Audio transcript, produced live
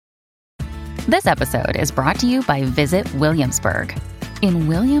This episode is brought to you by Visit Williamsburg. In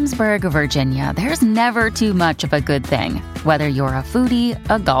Williamsburg, Virginia, there's never too much of a good thing. Whether you're a foodie,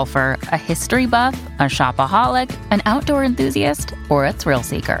 a golfer, a history buff, a shopaholic, an outdoor enthusiast, or a thrill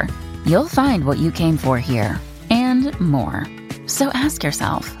seeker, you'll find what you came for here and more. So ask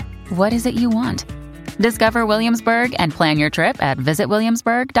yourself, what is it you want? Discover Williamsburg and plan your trip at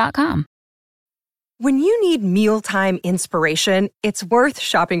visitwilliamsburg.com. When you need mealtime inspiration, it's worth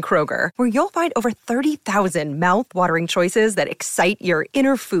shopping Kroger, where you'll find over 30,000 mouth-watering choices that excite your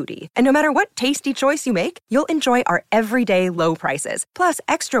inner foodie. And no matter what tasty choice you make, you'll enjoy our everyday low prices, plus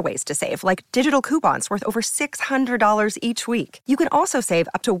extra ways to save, like digital coupons worth over $600 each week. You can also save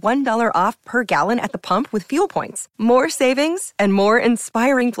up to $1 off per gallon at the pump with fuel points. More savings and more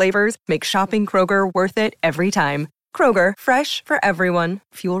inspiring flavors make shopping Kroger worth it every time. Kroger, fresh for everyone.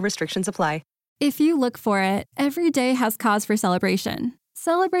 Fuel restrictions apply. If you look for it, every day has cause for celebration.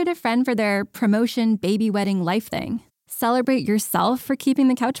 Celebrate a friend for their promotion, baby wedding, life thing. Celebrate yourself for keeping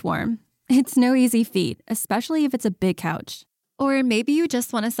the couch warm. It's no easy feat, especially if it's a big couch. Or maybe you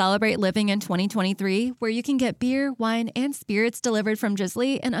just want to celebrate living in 2023, where you can get beer, wine, and spirits delivered from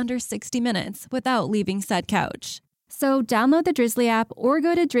Drizzly in under 60 minutes without leaving said couch. So download the Drizzly app or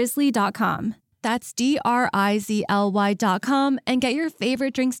go to drizzly.com. That's DRIZLY.com and get your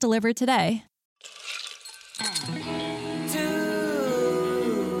favorite drinks delivered today. Tunes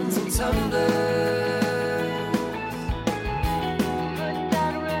and tumblers. Put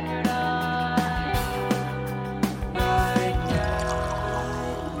that record on right now.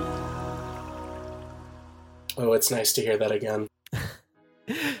 Oh, it's nice to hear that again.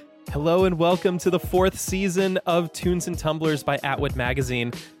 Hello and welcome to the 4th season of Tunes and Tumblers by Atwood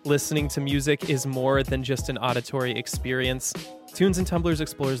Magazine. Listening to music is more than just an auditory experience. Tunes and Tumblers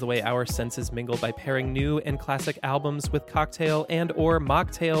explores the way our senses mingle by pairing new and classic albums with cocktail and or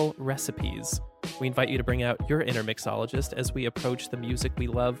mocktail recipes. We invite you to bring out your inner mixologist as we approach the music we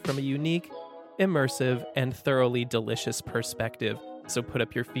love from a unique, immersive, and thoroughly delicious perspective. So put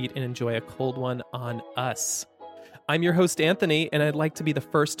up your feet and enjoy a cold one on us. I'm your host, Anthony, and I'd like to be the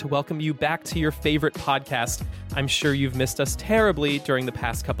first to welcome you back to your favorite podcast. I'm sure you've missed us terribly during the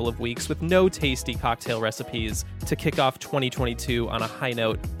past couple of weeks with no tasty cocktail recipes to kick off 2022 on a high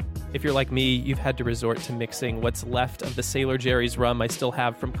note. If you're like me, you've had to resort to mixing what's left of the Sailor Jerry's rum I still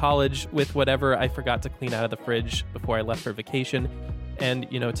have from college with whatever I forgot to clean out of the fridge before I left for vacation. And,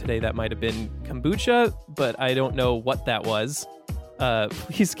 today that might have been kombucha, but I don't know what that was.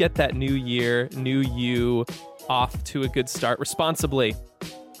 Please get that new year, new you, off to a good start responsibly.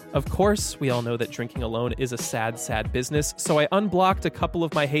 Of course, we all know that drinking alone is a sad, sad business, so I unblocked a couple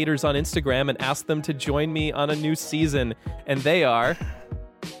of my haters on Instagram and asked them to join me on a new season, and they are...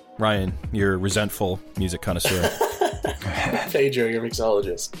 Ryan, your resentful music connoisseur. Pedro, your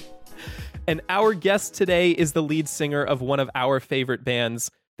mixologist. And our guest today is the lead singer of one of our favorite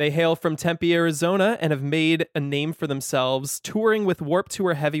bands. They hail from Tempe, Arizona, and have made a name for themselves, touring with Warped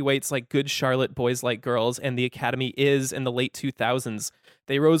Tour heavyweights like Good Charlotte, Boys Like Girls, and The Academy Is in the late 2000s.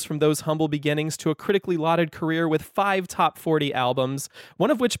 They rose from those humble beginnings to a critically lauded career with 5 top 40 albums,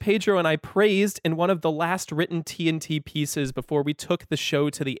 one of which Pedro and I praised in one of the last written TNT pieces before we took the show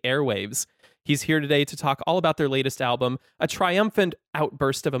to the airwaves. He's here today to talk all about their latest album, a triumphant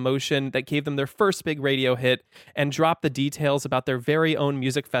outburst of emotion that gave them their first big radio hit, and drop the details about their very own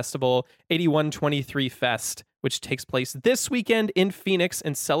music festival, 8123 Fest, which takes place this weekend in Phoenix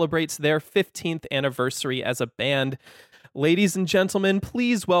and celebrates their 15th anniversary as a band. Ladies and gentlemen,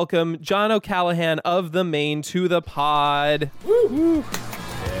 please welcome John O'Callaghan of The Maine to the pod. Woo! Woo.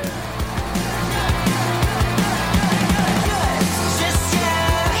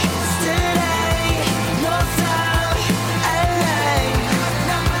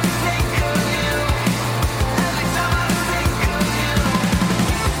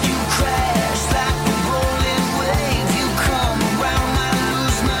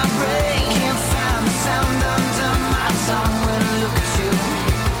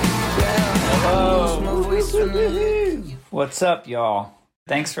 What's up, y'all?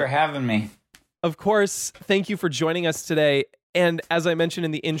 Thanks for having me. Of course, thank you for joining us today. And as I mentioned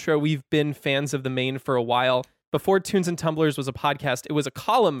in the intro, we've been fans of The Maine for a while. Before Tunes and Tumblers was a podcast, it was a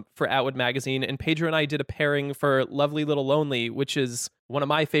column for Atwood Magazine, and Pedro and I did a pairing for Lovely Little Lonely, which is one of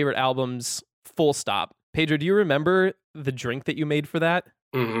my favorite albums, full stop. Pedro, do you remember the drink that you made for that?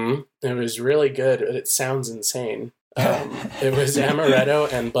 Mm-hmm. It was really good, but it sounds insane. It was amaretto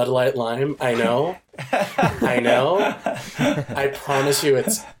and Bud Light Lime. I know. I promise you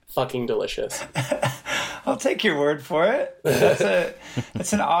it's fucking delicious. I'll take your word for it.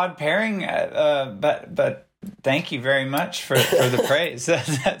 That's an odd pairing, but thank you very much for the praise.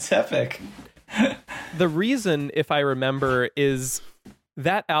 That's epic. The reason, if I remember, is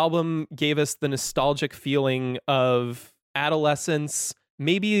that album gave us the nostalgic feeling of adolescence,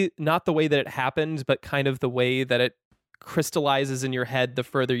 maybe not the way that it happened, but kind of the way that it crystallizes in your head the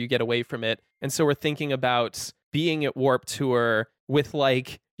further you get away from it. And so we're thinking about being at Warped Tour with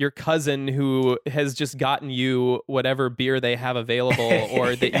like your cousin who has just gotten you whatever beer they have available,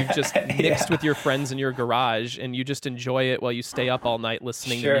 or that you've just mixed with your friends in your garage and you just enjoy it while you stay up all night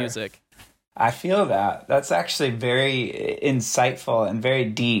listening to music. I feel that. That's actually very insightful and very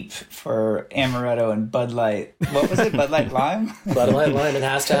deep for Amaretto and Bud Light. What was it? Bud Light Lime? Bud Light Lime. It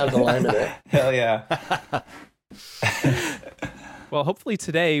has to have the lime in it. Hell yeah. Well, hopefully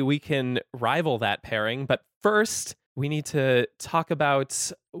today we can rival that pairing. But first, we need to talk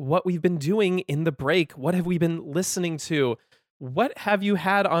about what we've been doing in the break. What have we been listening to? What have you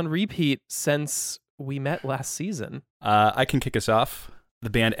had on repeat since we met last season? I can kick us off. The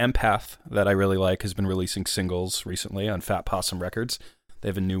band Empath, that I really like, has been releasing singles recently on Fat Possum Records. They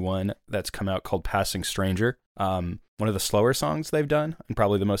have a new one that's come out called Passing Stranger. One of the slower songs they've done, and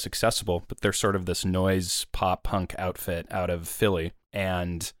probably the most accessible, but they're sort of this noise pop punk outfit out of Philly.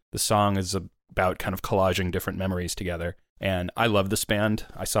 And the song is about kind of collaging different memories together. And I love this band.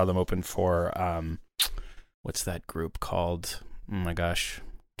 I saw them open for, what's that group called? Oh my gosh,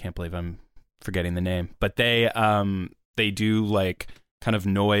 can't believe I'm forgetting the name. But they do like kind of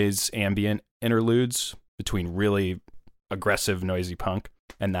noise ambient interludes between really aggressive noisy punk,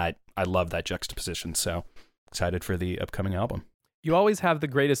 and that I love that juxtaposition. So excited for the upcoming album. You always have the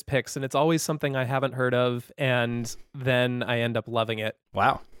greatest picks, and it's always something I haven't heard of, and then I end up loving it.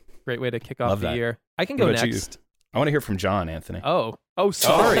 Wow. Great way to kick off Love the that. year. I can go What about next. I want to hear from John, Anthony. Oh,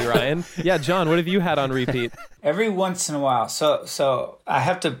 sorry, Ryan. Yeah, John, what have you had on repeat? Every once in a while. So I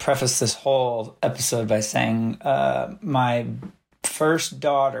have to preface this whole episode by saying my first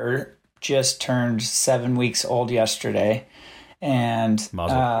daughter just turned 7 weeks old yesterday. And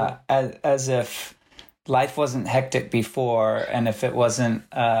as if life wasn't hectic before, and if it wasn't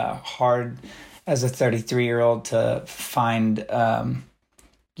hard as a 33-year-old to find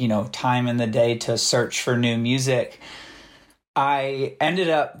time in the day to search for new music, I ended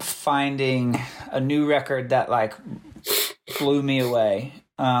up finding a new record that like blew me away.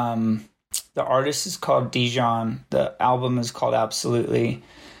 The artist is called Dijon. The album is called Absolutely.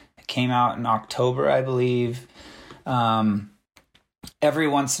 It came out in October, I believe. Every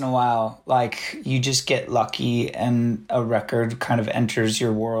once in a while, like, you just get lucky and a record kind of enters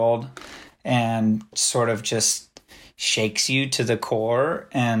your world and sort of just shakes you to the core.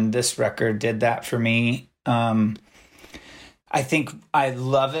 And this record did that for me. I think I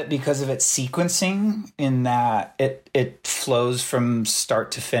love it because of its sequencing, in that it flows from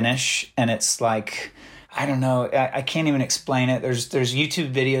start to finish. And it's like, I don't know, I can't even explain it. There's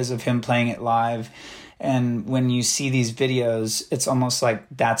YouTube videos of him playing it live. And when you see these videos, it's almost like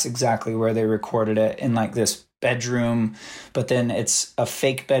that's exactly where they recorded it, in like this bedroom, but then it's a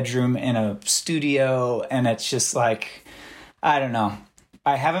fake bedroom in a studio. And it's just like, I don't know.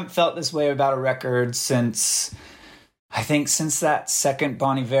 I haven't felt this way about a record since that second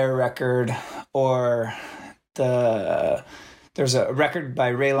Bon Iver record, or there's a record by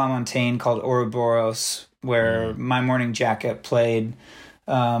Ray LaMontagne called Ouroboros, where My Morning Jacket played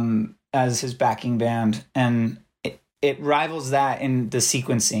as his backing band, and it rivals that in the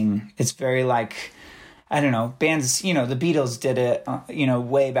sequencing. It's very like, I don't know, bands, the Beatles did it,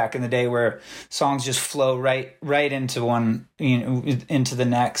 way back in the day, where songs just flow right into one, into the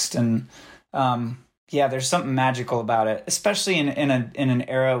next. And there's something magical about it, especially in an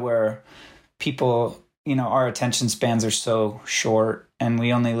era where people, our attention spans are so short, and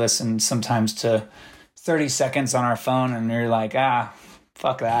we only listen sometimes to 30 seconds on our phone, and you're like,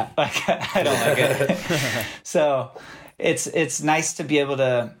 fuck that. Like, I don't like it. So it's nice to be able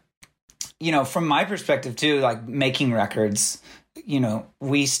to, from my perspective too, like making records,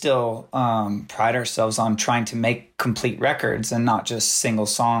 we still pride ourselves on trying to make complete records and not just single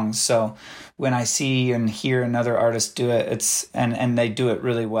songs. So when I see and hear another artist do it, and they do it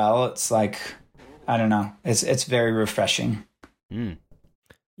really well, it's like, I don't know, it's very refreshing.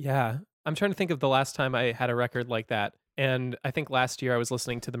 Yeah. I'm trying to think of the last time I had a record like that. And I think last year I was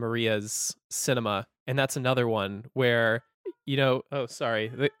listening to the Marias Cinema, and that's another one where,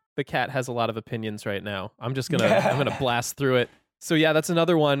 the cat has a lot of opinions right now. I'm gonna blast through it. So yeah, that's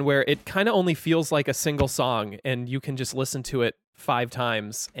another one where it kind of only feels like a single song, and you can just listen to it 5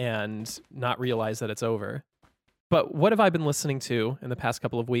 times and not realize that it's over. But what have I been listening to in the past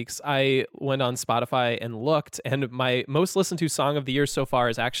couple of weeks? I went on Spotify and looked, and my most listened to song of the year so far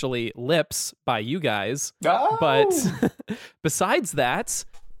is actually Lips by you guys. Oh! But besides that,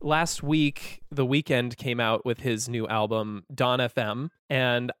 last week, The Weeknd came out with his new album, Dawn FM,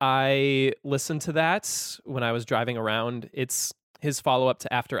 and I listened to that when I was driving around. It's his follow-up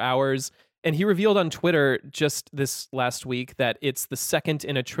to After Hours, and he revealed on Twitter just this last week that it's the second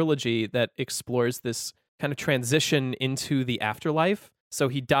in a trilogy that explores this kind of transition into the afterlife. So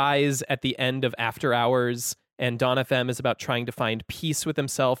he dies at the end of After Hours, and Dawn FM is about trying to find peace with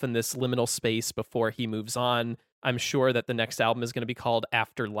himself in this liminal space before he moves on. I'm sure that the next album is going to be called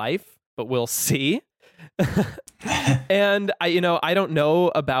Afterlife, but we'll see. And I don't know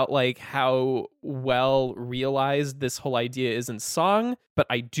about like how well realized this whole idea is in song, but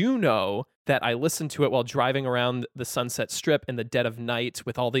I do know that I listened to it while driving around the Sunset Strip in the dead of night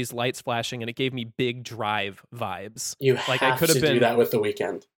with all these lights flashing, and it gave me big Drive vibes. You like have I could to have been do that with The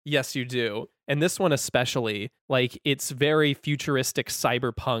Weeknd. Yes, you do. And this one especially, like it's very futuristic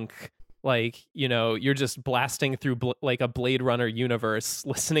cyberpunk. Like, you're just blasting through like a Blade Runner universe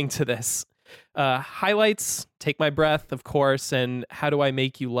listening to this. Highlights, Take My Breath, of course, and How Do I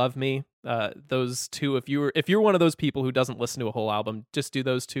Make You Love Me? Those two, if you're one of those people who doesn't listen to a whole album, just do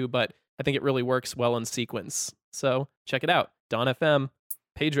those two, but I think it really works well in sequence. So check it out. Dawn FM.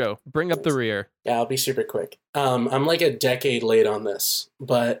 Pedro, bring up the rear. Yeah, I'll be super quick. I'm like a decade late on this,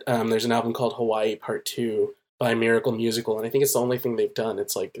 but there's an album called Hawaii Part 2 by Miracle Musical, and I think it's the only thing they've done.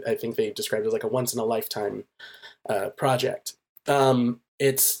 It's like, I think they described it as like a once-in-a-lifetime project.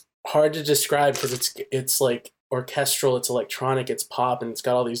 It's hard to describe because it's like orchestral, it's electronic, it's pop, and it's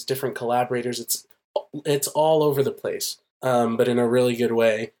got all these different collaborators. It's all over the place, but in a really good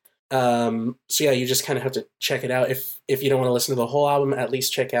way. So yeah, you just kind of have to check it out. If you don't want to listen to the whole album, at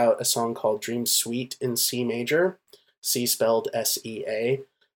least check out a song called Dream Suite in C major, C spelled SEA.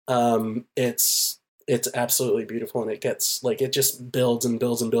 It's absolutely beautiful, and it gets like, it just builds and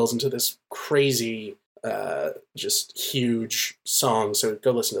builds and builds into this crazy, just huge song. So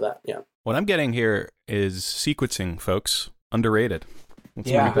go listen to that. Yeah. What I'm getting here is sequencing, folks. Underrated. Let's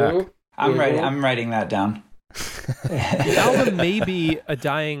Yeah. bring it back. I'm writing that down. The album may be a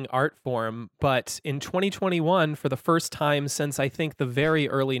dying art form, but in 2021, for the first time since I think the very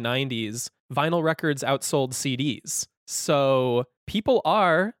early 90s, vinyl records outsold CDs. So people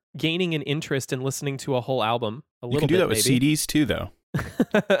are gaining an interest in listening to a whole album. You can do that with maybe. CDs too, though.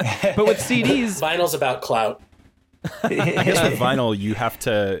 But with CDs, Vinyl's about clout. I guess with vinyl,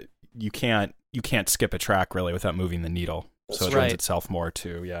 you can't skip a track really without moving the needle. So it lends itself more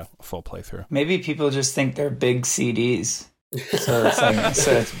to a full playthrough. Maybe people just think they're big CDs. So it's like,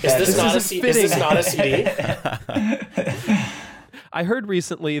 is this not a CD? I heard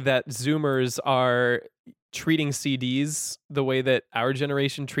recently that Zoomers are treating CDs the way that our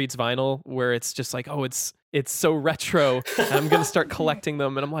generation treats vinyl, where it's just like, oh, it's so retro, and I'm gonna start collecting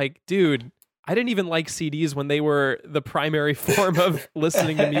them. And I'm like, dude, I didn't even like CDs when they were the primary form of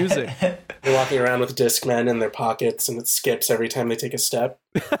listening to music. They're walking around with Discmen in their pockets, and it skips every time they take a step.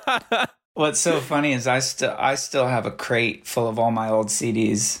 What's so funny is I still have a crate full of all my old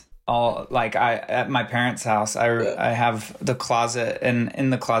CDs. All like at my parents' house, I have the closet, and in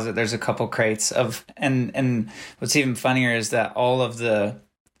the closet there's a couple crates of, and what's even funnier is that all of the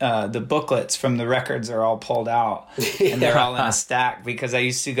booklets from the records are all pulled out, and they're all in a stack, because I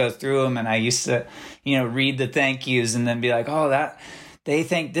used to go through them, and I used to, read the thank yous and then be like, oh, that they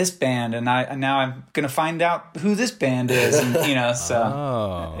thank this band, and now I'm gonna find out who this band is, and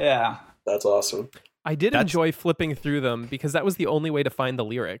so yeah, that's awesome. I did enjoy flipping through them because that was the only way to find the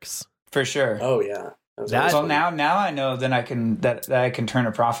lyrics. For sure. Oh yeah. Well, now I know that I can turn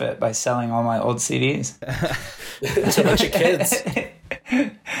a profit by selling all my old CDs. It's a bunch of kids.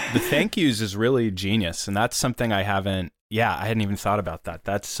 The thank yous is really genius, and that's something I hadn't even thought about that.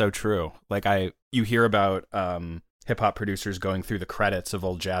 That's so true. Like you hear about hip hop producers going through the credits of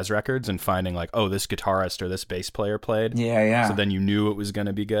old jazz records and finding like, oh, this guitarist or this bass player played. Yeah. So then you knew it was going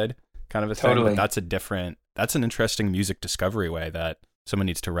to be good, kind of a thing. But that's an interesting music discovery way that someone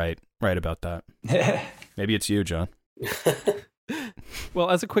needs to write about that. Maybe it's you, John. Well,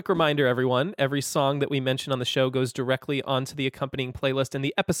 as a quick reminder, everyone, every song that we mention on the show goes directly onto the accompanying playlist in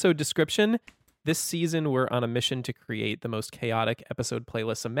the episode description. This season, we're on a mission to create the most chaotic episode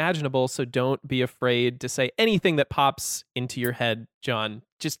playlists imaginable, so don't be afraid to say anything that pops into your head, John.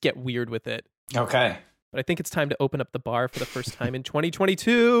 Just get weird with it. Okay. But I think it's time to open up the bar for the first time in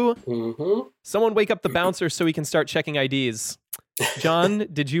 2022. Mm-hmm. Someone wake up the bouncer so we can start checking IDs. John,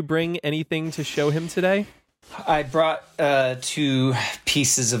 did you bring anything to show him today? I brought 2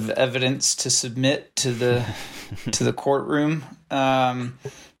 pieces of evidence to submit to the courtroom.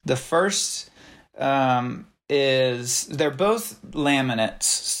 The first is they're both laminates.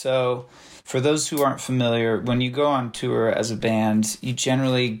 So for those who aren't familiar, when you go on tour as a band, you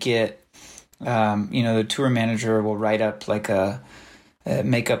generally get, the tour manager will write up like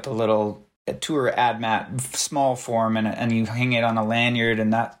make up a tour ad mat, small form, and you hang it on a lanyard,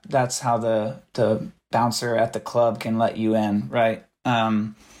 and that's how the bouncer at the club can let you in, right?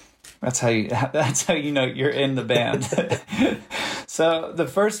 That's how you know you're in the band. So the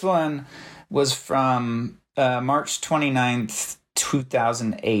first one was from March 29th,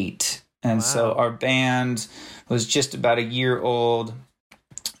 2008. And so our band was just about a year old.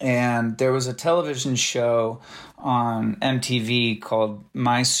 And there was a television show on MTV called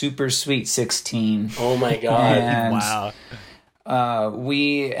My Super Sweet 16. Oh my God. And, Wow.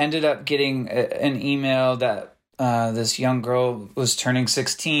 we ended up getting an email that this young girl was turning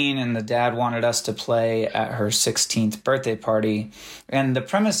 16 and the dad wanted us to play at her 16th birthday party. And the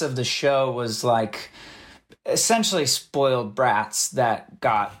premise of the show was like essentially spoiled brats that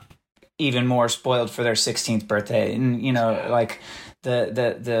got even more spoiled for their 16th birthday. And, like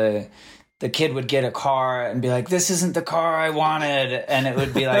the kid would get a car and be like, this isn't the car I wanted. And it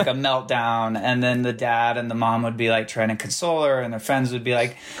would be like a meltdown. And then the dad and the mom would be like trying to console her, and their friends would be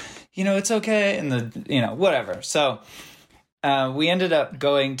like, it's okay. And whatever. So we ended up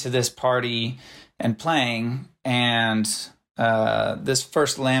going to this party and playing, and this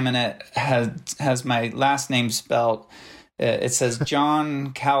first laminate has my last name spelled. It says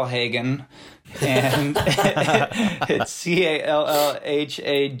John Calhagan, and it's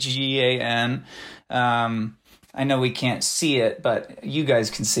Callhagan. I know we can't see it, but you guys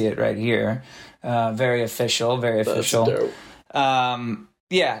can see it right here. Very official, very official. That's dope.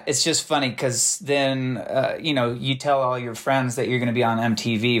 Yeah, it's just funny because then, you tell all your friends that you're going to be on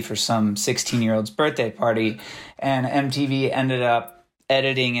MTV for some 16-year-old's birthday party, and MTV ended up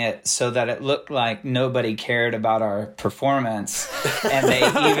editing it so that it looked like nobody cared about our performance. And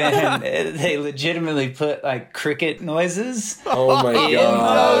they legitimately put like cricket noises. Oh my in,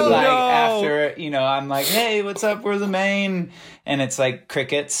 God. after, I'm like, hey, what's up? We're the main. And it's like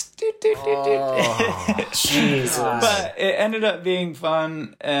crickets. Jesus. But it ended up being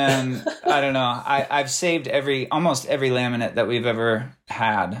fun. And I don't know. I've saved almost every laminate that we've ever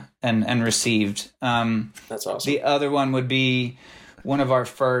had and received. That's awesome. The other one would be one of our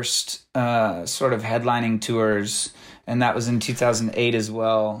first sort of headlining tours, and that was in 2008 as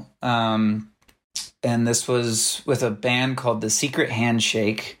well. And this was with a band called The Secret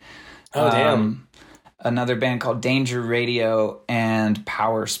Handshake. Oh, damn. Another band called Danger Radio and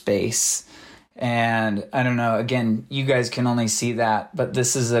Power Space. And I don't know, again, you guys can only see that, but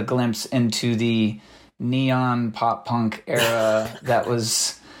this is a glimpse into the neon pop punk era that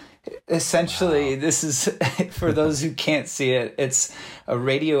was... Essentially, This is, for those who can't see it, it's a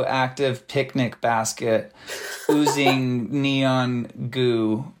radioactive picnic basket oozing neon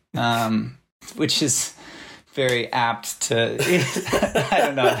goo, which is very apt to, I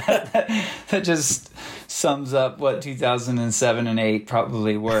don't know, that just sums up what 2007 and 8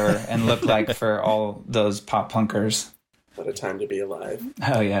 probably were and looked like for all those pop punkers. What a time to be alive.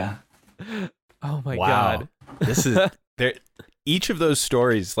 Oh, yeah. Oh, my God. This is... there. Each of those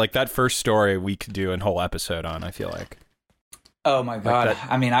stories, like that first story, we could do a whole episode on, I feel like. Oh my God.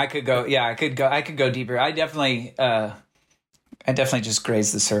 I mean, I could go deeper. I definitely just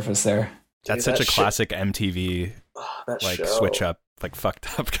grazed the surface there. That's Dude, such a classic MTV, that like show. switch up, like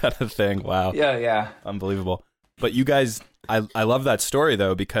fucked up kind of thing. Wow. Yeah. Unbelievable. But you guys, I love that story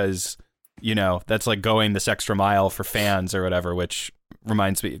though, because, that's like going this extra mile for fans or whatever, which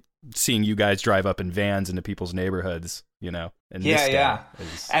reminds me, seeing you guys drive up in vans into people's neighborhoods, And yeah.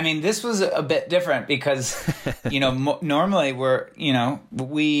 I mean, this was a bit different because, normally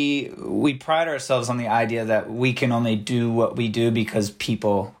we pride ourselves on the idea that we can only do what we do because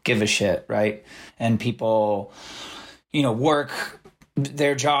people give a shit, right? And people, work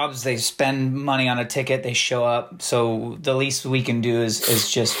their jobs, they spend money on a ticket, they show up. So the least we can do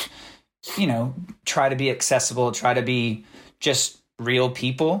is just, try to be accessible, try to be just real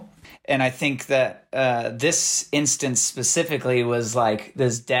people. And I think that this instance specifically was like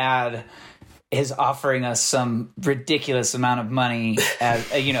this dad is offering us some ridiculous amount of money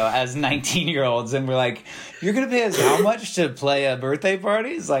as 19-year-olds. And we're like, you're going to pay us how much to play a birthday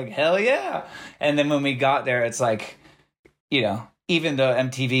party? It's like, hell yeah. And then when we got there, it's like, even though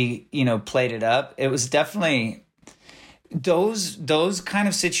MTV, played it up, it was definitely those kind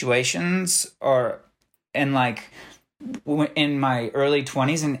of situations are, and like, in my early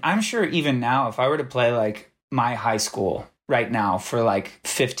 20s, and I'm sure even now, if I were to play like my high school right now for like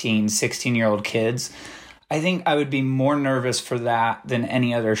 15, 16-year-old kids, I think I would be more nervous for that than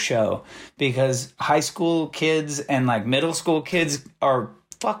any other show, because high school kids and like middle school kids are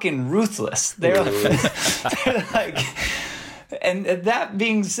fucking ruthless. They're like, and that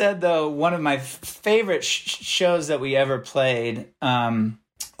being said, though, one of my favorite shows that we ever played,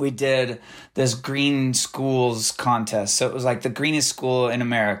 we did this green schools contest. So it was like the greenest school in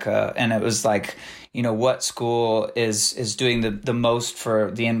America, and it was like, you know, what school is doing the most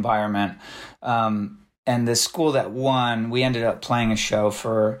for the environment. And the school that won, we ended up playing a show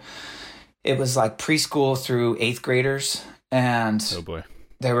for, it was like preschool through 8th graders. And Oh boy.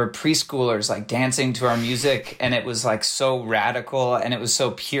 there were preschoolers like dancing to our music, and it was like so radical, and it was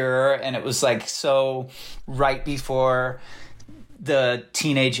so pure, and it was like so right before the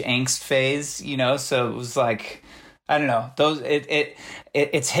teenage angst phase, you know? So it was like, I don't know,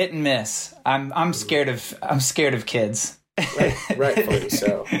 it's hit and miss. I'm scared of kids. Rightfully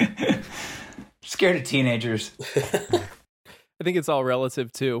so. Scared of teenagers. I think it's all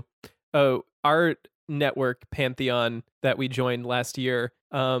relative too. Our network Pantheon that we joined last year,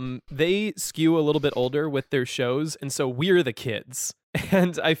 they skew a little bit older with their shows, and so we're the kids,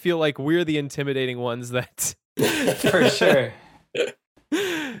 and I feel like we're the intimidating ones that For sure.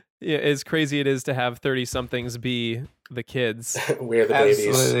 Yeah, as crazy it is to have 30 somethings be the kids. We're the babies.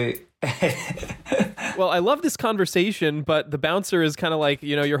 Absolutely. Well, I love this conversation, but the bouncer is kind of like,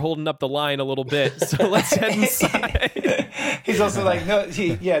 you know, you're holding up the line a little bit, so let's head inside. He's also like,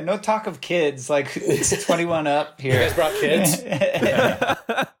 no talk of kids. Like, it's 21 up here. You guys brought kids?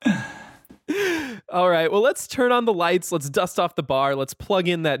 All right, well, let's turn on the lights. Let's dust off the bar. Let's plug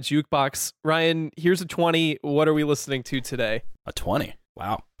in that jukebox. Ryan, here's a 20. What are we listening to today? A 20.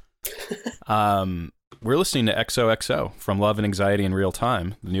 Wow. We're listening to XOXO from Love and Anxiety in Real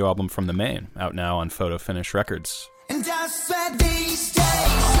Time, the new album from The Maine, out now on Photo Finish Records. And I swear these days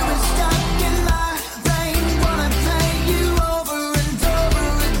you were stuck in my brain. Wanna play you over and over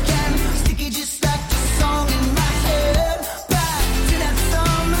again. Sticky just like the song in my head. Back to that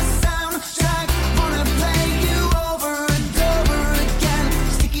summer soundtrack. Wanna play you over and over again.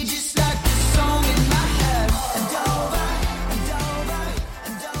 Sticky just like the song in my head. And over and over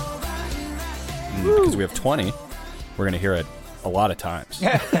and over in my head. And because we have 20, we're going to hear it a lot of times.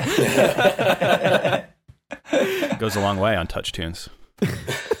 Goes a long way on Touch Tunes.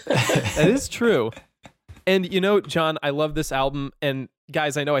 That is true. And you know, John, I love this album. And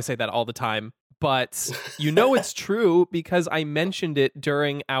guys, I know I say that all the time, but you know it's true because I mentioned it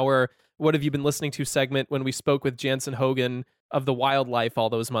during our What Have You Been Listening To segment when we spoke with Jansen Hogan of The Wildlife all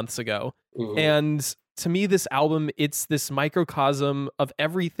those months ago. Mhm. And to me, this album, it's this microcosm of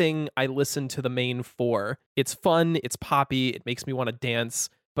everything I listen to The Maine for. It's fun, it's poppy, it makes me want to dance.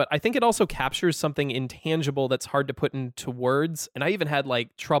 But I think it also captures something intangible that's hard to put into words. And I even had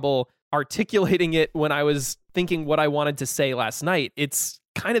like trouble articulating it when I was thinking what I wanted to say last night. It's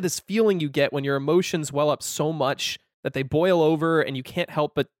kind of this feeling you get when your emotions well up so much that they boil over and you can't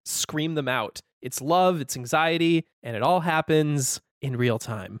help but scream them out. It's love, it's anxiety, and it all happens in real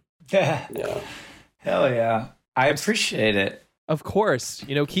time. Yeah. Yeah. Hell yeah. I appreciate it. Of course,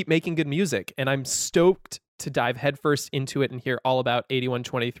 you know, keep making good music. And I'm stoked to dive headfirst into it and hear all about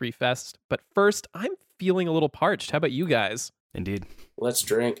 8123 Fest. But first, I'm feeling a little parched. How about you guys? Indeed. Let's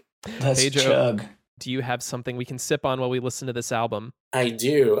drink. Let's Pedro. chug. Do you have something we can sip on while we listen to this album? I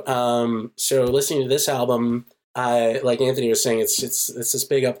do. So listening to this album, I like Anthony was saying, it's this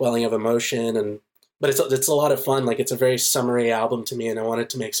big upwelling of emotion, but it's a lot of fun. Like, it's a very summery album to me, and I wanted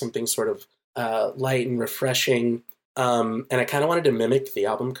to make something sort of light and refreshing. And I kind of wanted to mimic the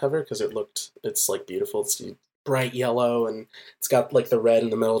album cover because it's like beautiful. It's bright yellow, and it's got like the red in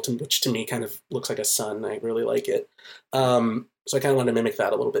the middle, which to me kind of looks like a sun. I really like it. So I kind of wanted to mimic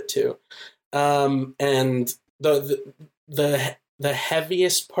that a little bit too. And the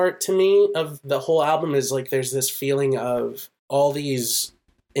heaviest part to me of the whole album is like there's this feeling of all these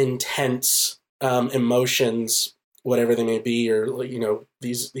intense emotions, whatever they may be, or you know,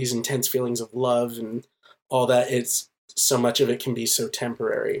 these intense feelings of love and all that. It's so much of it can be so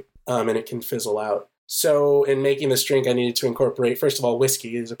temporary, and it can fizzle out. So in making this drink, I needed to incorporate, first of all,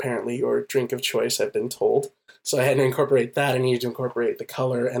 whiskey is apparently your drink of choice, I've been told. So I had to incorporate that. I needed to incorporate the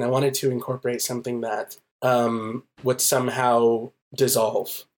color, and I wanted to incorporate something that would somehow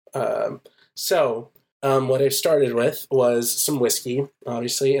dissolve. So what I started with was some whiskey,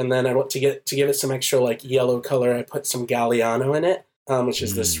 obviously, and then I want to give it some extra like yellow color. I put some Galliano in it, which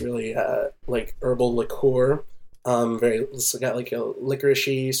is this really like herbal liqueur. It's got like a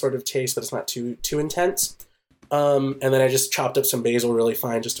licoricey sort of taste, but it's not too intense. And then I just chopped up some basil really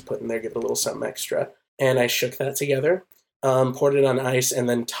fine just to put in there, give it a little something extra. And I shook that together, poured it on ice, and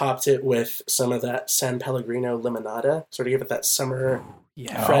then topped it with some of that San Pellegrino limonada, sort of give it that summer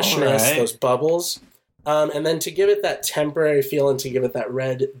freshness, All right. those bubbles. And then to give it that temporary feel and to give it that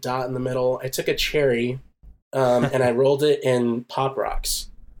red dot in the middle, I took a cherry and I rolled it in Pop Rocks.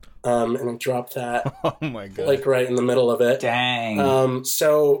 And I dropped that Oh my god! like right in the middle of it. Dang.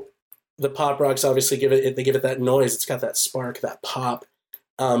 So the Pop Rocks obviously give it that noise. It's got that spark, that pop,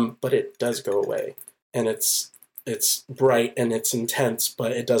 but it does go away, and it's bright and it's intense,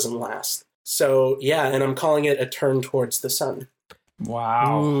 but it doesn't last. So yeah, and I'm calling it A Turn Towards the Sun.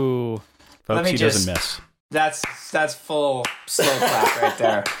 Wow. Ooh. Folks, Let me he just- doesn't miss. That's full slow clap right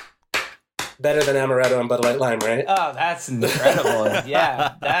there. Better than Amaretto and Bud Light Lime, right? Oh, that's incredible.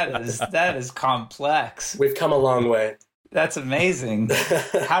 Yeah, that is complex. We've come a long way. That's amazing.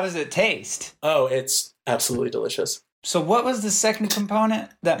 How does it taste? Oh, it's absolutely delicious. So what was the second component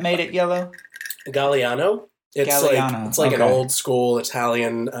that made it yellow? Galliano. Galliano, It's like an okay. old school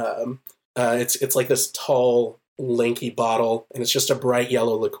Italian. It's like this tall, lanky bottle, and it's just a bright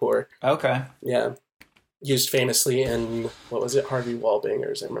yellow liqueur. Okay. Yeah, used famously in what was it, Harvey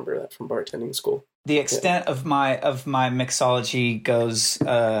Wallbangers? I remember that from bartending school. The extent of my mixology goes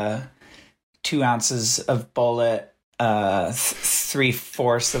 2 ounces of Bullet,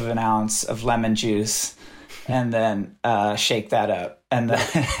 3/4 of an ounce of lemon juice, and then shake that up. And then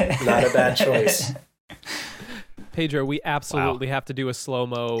Not a bad choice. Pedro, we absolutely have to do a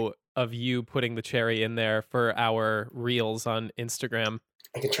slow-mo of you putting the cherry in there for our reels on Instagram.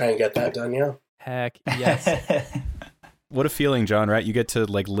 I can try and get that done. Yeah. Heck yes. What a feeling, John, right? You get to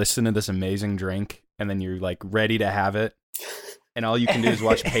like listen to this amazing drink and then you're like ready to have it. And all you can do is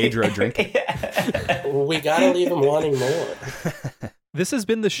watch Pedro drink it. We gotta leave them wanting more. This has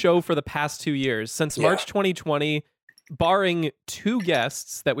been the show for the past 2 years. Since Yeah. March 2020, barring 2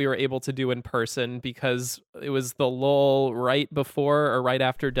 guests that we were able to do in person because it was the lull right before or right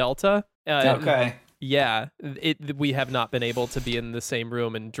after Delta. Okay. Yeah, we have not been able to be in the same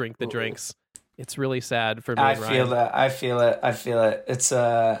room and drink the drinks. It's really sad for me I and feel Ryan. that. I feel it. It's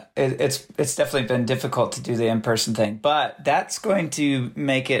definitely been difficult to do the in-person thing, but that's going to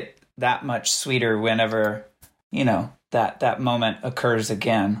make it that much sweeter whenever, that moment occurs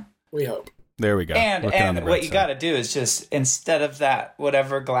again. We hope. There we go. And Looking on the what bright you side. got to do is just, instead of that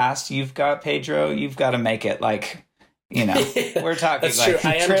whatever glass you've got, Pedro, you've got to make it like, we're talking That's like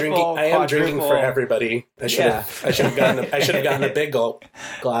true. I am triple, drinking for quadruple. everybody. I should have gotten a big gulp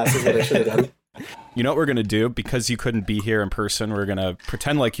glass is what I should have done. You know what we're going to do? Because you couldn't be here in person, we're going to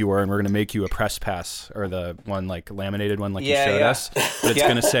pretend like you were, and we're going to make you a press pass, or the one, like, laminated one like you showed us. But it's Yeah.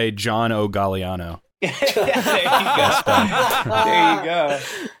 going to say John O. Galliano. There you go. There you go.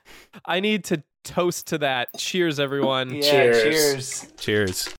 I need to toast to that. Cheers, everyone. Yeah, Cheers. cheers.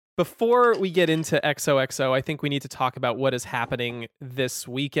 Cheers. Before we get into XOXO, I think we need to talk about what is happening this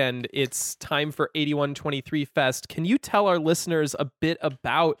weekend. It's time for 8123 Fest. Can you tell our listeners a bit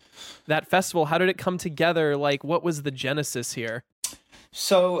about that festival? How did it come together? Like, what was the genesis here?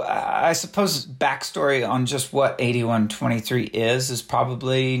 So I suppose backstory on just what 8123 is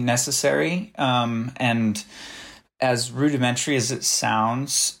probably necessary. And as rudimentary as it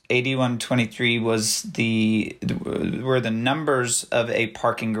sounds, 8123 were the numbers of a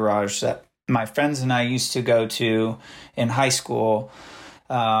parking garage that my friends and I used to go to in high school,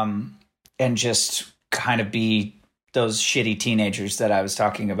 and just kind of be those shitty teenagers that I was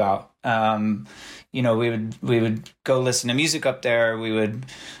talking about. We would go listen to music up there. We would,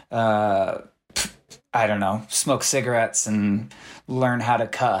 smoke cigarettes and learn how to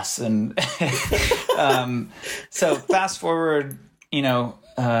cuss. And so fast forward,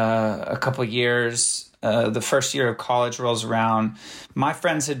 a couple of years, the first year of college rolls around. My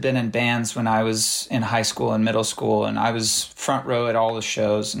friends had been in bands when I was in high school and middle school, and I was front row at all the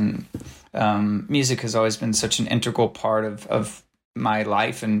shows. And music has always been such an integral part of my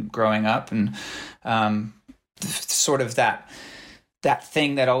life and growing up, and sort of that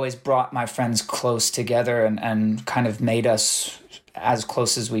thing that always brought my friends close together and kind of made us as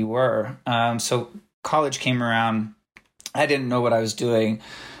close as we were. So college came around. I didn't know what I was doing.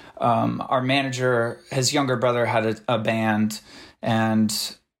 Our manager, his younger brother had a band, and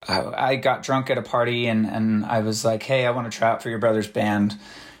I got drunk at a party, and I was like, hey, I want to try out for your brother's band.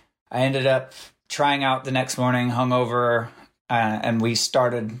 I ended up trying out the next morning, hungover, and we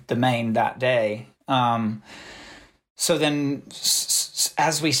started the main that day. So then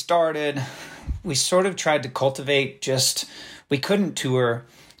as we started, we sort of tried to cultivate we couldn't tour.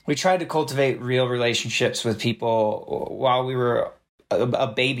 We tried to cultivate real relationships with people while we were a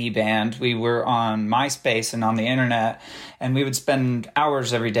baby band. We were on MySpace and on the internet, and we would spend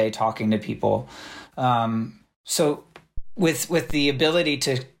hours every day talking to people. So with the ability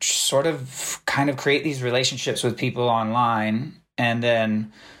to sort of kind of create these relationships with people online, and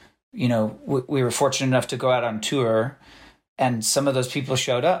then we were fortunate enough to go out on tour, and some of those people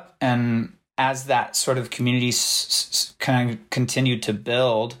showed up. And as that sort of community kind of continued to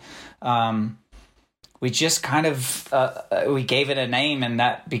build, we just kind of we gave it a name, and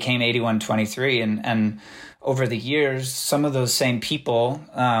that became 8123. And over the years, some of those same people,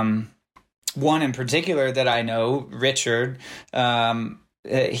 one in particular that I know, Richard,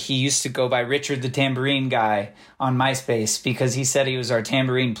 he used to go by Richard the Tambourine Guy on MySpace because he said he was our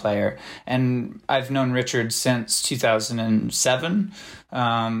tambourine player. And I've known Richard since 2007,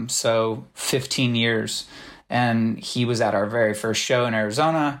 so 15 years. And he was at our very first show in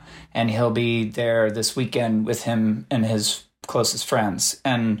Arizona, and he'll be there this weekend with him and his closest friends.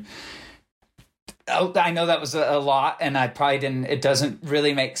 And I know that was a lot, and it doesn't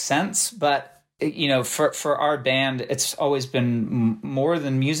really make sense, but for our band, it's always been more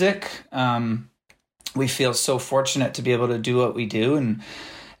than music. We feel so fortunate to be able to do what we do,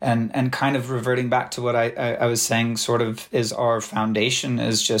 and kind of reverting back to what I was saying, sort of is our foundation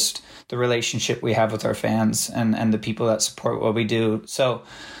is just the relationship we have with our fans and the people that support what we do. So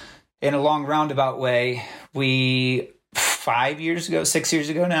in a long roundabout way, 6 years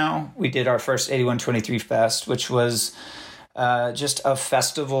ago now, we did our first 8123 Fest, which was just a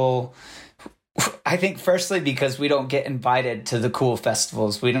festival. I think firstly because we don't get invited to the cool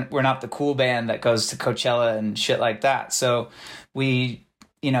festivals. We're not the cool band that goes to Coachella and shit like that. So we,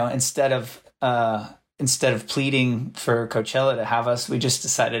 instead of pleading for Coachella to have us, we just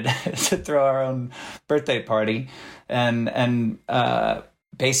decided to throw our own birthday party, and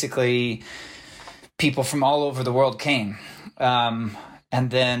basically people from all over the world came. And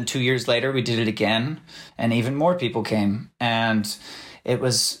then 2 years later, we did it again, and even more people came. And it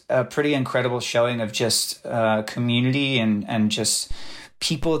was a pretty incredible showing of just community and just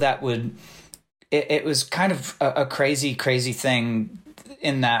people that would... It was kind of a crazy, crazy thing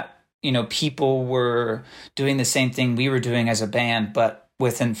in that, people were doing the same thing we were doing as a band, but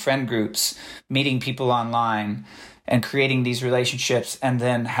within friend groups, meeting people online and creating these relationships, and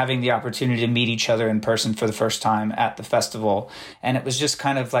then having the opportunity to meet each other in person for the first time at the festival. And it was just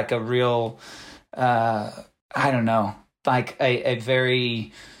kind of like a real, I don't know, like a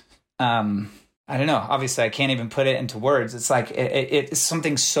very, I don't know, obviously I can't even put it into words. It's like, it's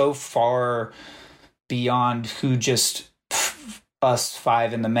something so far beyond who just us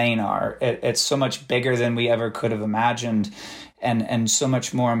five in the main are. It's so much bigger than we ever could have imagined, and so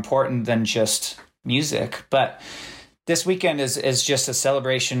much more important than just music. But this weekend is just a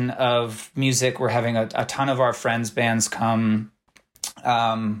celebration of music. We're having a ton of our friends' bands come.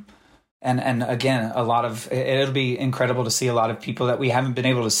 And again, it'll be incredible to see a lot of people that we haven't been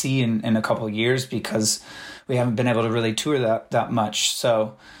able to see in a couple of years because we haven't been able to really tour that much.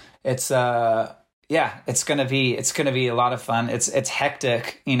 So it's it's gonna be a lot of fun. It's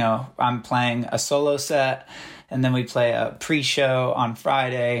hectic. I'm playing a solo set, and then we play a pre-show on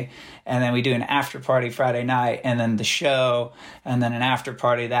Friday, and then we do an after party Friday night, and then the show, and then an after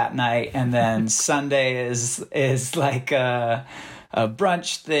party that night, and then Sunday is like a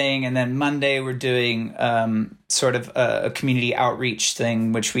brunch thing, and then Monday we're doing sort of a community outreach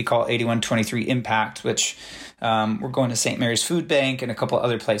thing, which we call 8123 Impact, which we're going to St. Mary's Food Bank and a couple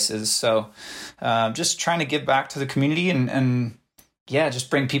other places. So just trying to give back to the community and just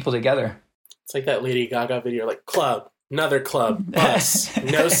bring people together. It's like that Lady Gaga video, like club, another club, bus,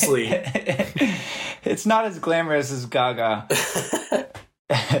 no sleep. It's not as glamorous as Gaga.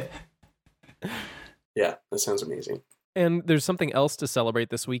 Yeah, that sounds amazing. And there's something else to celebrate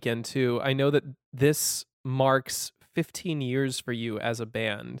this weekend, too. I know that this marks 15 years for you as a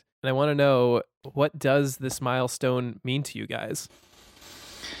band. And I want to know, what does this milestone mean to you guys?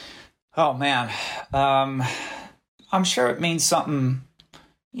 Oh, man. I'm sure it means something,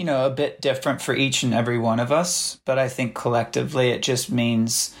 a bit different for each and every one of us. But I think collectively it just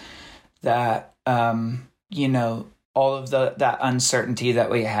means that, all of that uncertainty that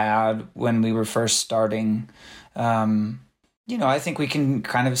we had when we were first starting, I think we can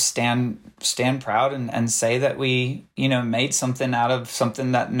kind of stand proud and say that we, made something out of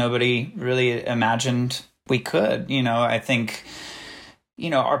something that nobody really imagined we could. I think,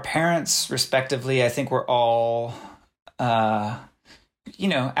 our parents respectively, I think we're all,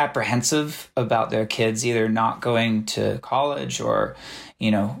 apprehensive about their kids either not going to college or,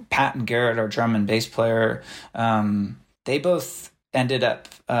 Pat and Garrett, our drum and bass player, they both ended up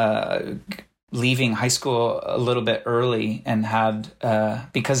leaving high school a little bit early and had,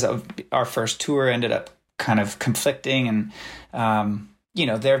 because of our first tour, ended up kind of conflicting and,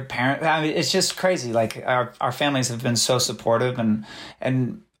 their parent, it's just crazy. Like our families have been so supportive and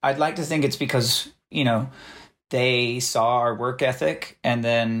I'd like to think it's because, they saw our work ethic, and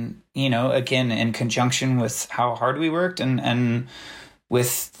then, you know, again, in conjunction with how hard we worked and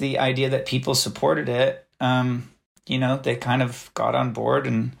with the idea that people supported it, you know, they kind of got on board.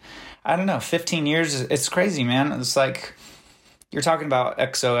 And I don't know, 15 years, it's crazy, man. It's like, you're talking about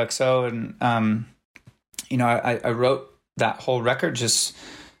XOXO, and, you know, I wrote that whole record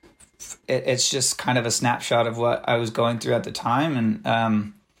it's just kind of a snapshot of what I was going through at the time.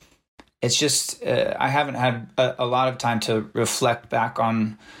 And, it's just, I haven't had a lot of time to reflect back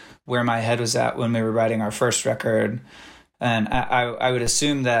on where my head was at when we were writing our first record. And I would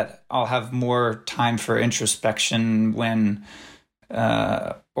assume that I'll have more time for introspection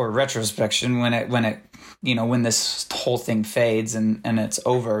or retrospection when it, you know, when this whole thing fades and it's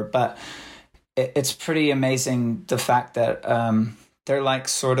over. But it's pretty amazing, the fact that they're like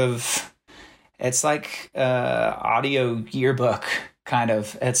sort of, it's like audio yearbook. Kind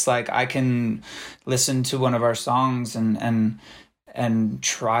of, it's like I can listen to one of our songs and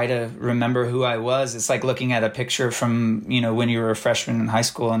try to remember who I was. It's like looking at a picture from, you know, when you were a freshman in high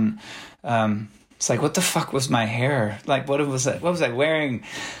school, and it's like, what the fuck was my hair like? What was I wearing?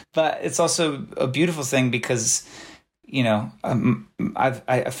 But it's also a beautiful thing because, you know,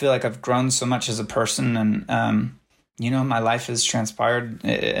 I feel like I've grown so much as a person, and you know, my life has transpired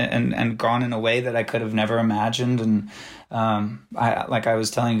and gone in a way that I could have never imagined. And like I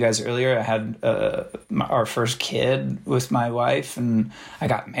was telling you guys earlier, I had our first kid with my wife, and I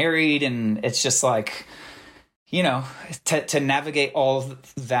got married, and it's just like, you know, to navigate all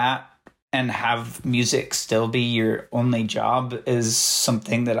that and have music still be your only job is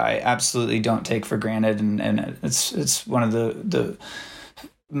something that I absolutely don't take for granted. And it's one of the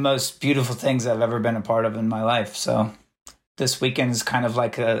most beautiful things I've ever been a part of in my life. So this weekend is kind of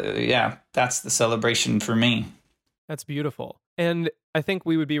like that's the celebration for me. That's beautiful. And I think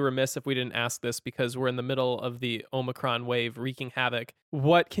we would be remiss if we didn't ask this, because we're in the middle of the Omicron wave wreaking havoc.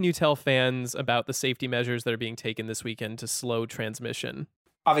 What can you tell fans about the safety measures that are being taken this weekend to slow transmission?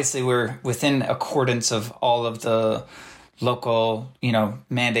 Obviously, we're within accordance of all of the local, you know,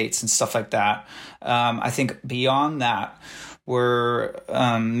 mandates and stuff like that. I think beyond that, we're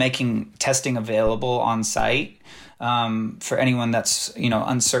making testing available on site for anyone that's, you know,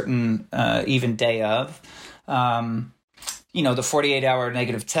 uncertain, even day of. You know, the 48-hour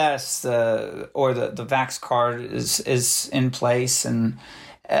negative test or the Vax card is in place. And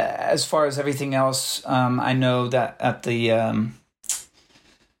as far as everything else, I know that at the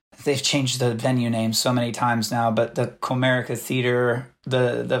they've changed the venue name so many times now, but the Comerica Theater,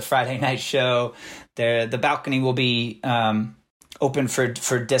 the Friday night show, the balcony will be open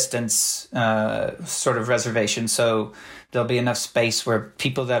for distance sort of reservation. So there'll be enough space where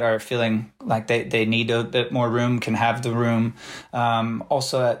people that are feeling like they need a bit more room can have the room.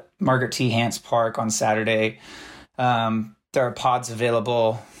 Also at Margaret T. Hance Park on Saturday, there are pods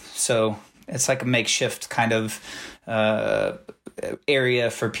available. So it's like a makeshift kind of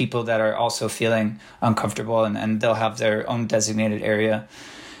area for people that are also feeling uncomfortable, and they'll have their own designated area.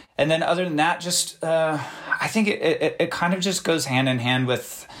 And then other than that, just I think it kind of just goes hand in hand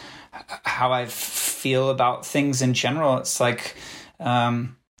with how I feel about things in general. It's like,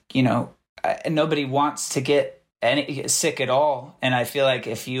 you know, nobody wants to get sick at all. And I feel like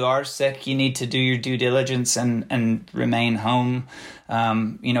if you are sick, you need to do your due diligence and remain home.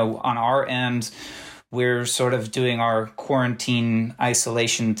 You know, on our end, we're sort of doing our quarantine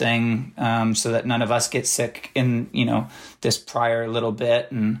isolation thing so that none of us get sick in, you know, this prior little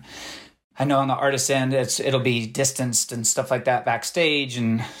bit. And I know on the artist end, it'll be distanced and stuff like that backstage.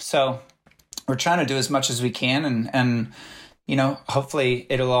 And so we're trying to do as much as we can. And you know, hopefully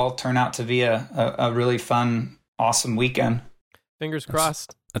it'll all turn out to be a really fun, awesome weekend. Fingers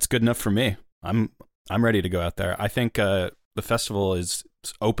crossed. That's good enough for me. I'm ready to go out there. I think the festival is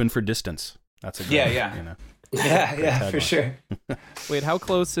open for distance. That's a great, you know. Yeah, for sure. Wait, how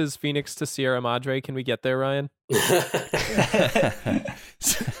close is Phoenix to Sierra Madre? Can we get there, Ryan?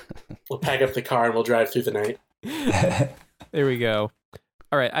 We'll pack up the car and we'll drive through the night. There we go.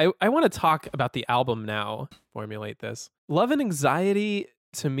 All right, I want to talk about the album now. Formulate this. Love and Anxiety,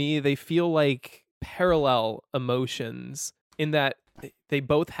 to me, they feel like parallel emotions in that they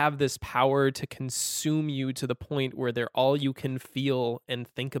both have this power to consume you to the point where they're all you can feel and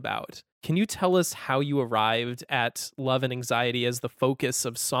think about. Can you tell us how you arrived at Love and Anxiety as the focus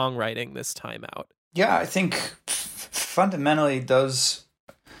of songwriting this time out? Yeah, I think fundamentally those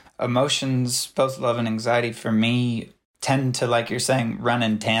emotions, both love and anxiety, for me tend to, like you're saying, run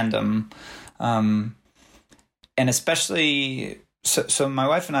in tandem. And especially, so my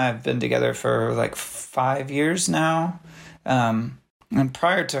wife and I have been together for like 5 years now. And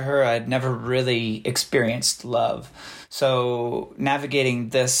prior to her, I'd never really experienced love. So navigating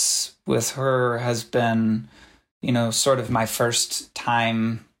this with her has been, sort of my first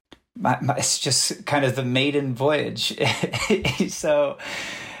time. It's just kind of the maiden voyage. So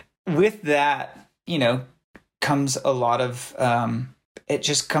with that, comes a lot of, it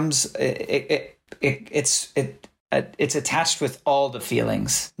just comes, it's attached with all the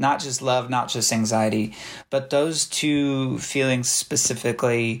feelings, not just love, not just anxiety, but those two feelings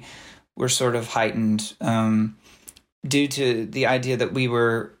specifically were sort of heightened due to the idea that we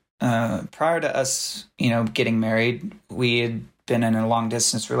were, prior to us, getting married, we had been in a long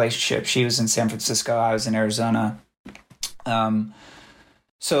distance relationship. She was in San Francisco, I was in Arizona.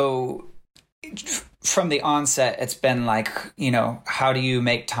 So from the onset, it's been like, how do you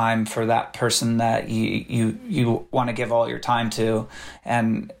make time for that person that you want to give all your time to?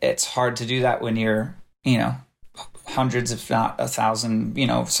 And it's hard to do that when you're, hundreds, if not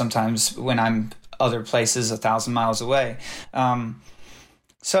 1,000, sometimes when I'm other places 1,000 miles away.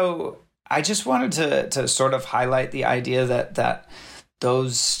 So I just wanted to sort of highlight the idea that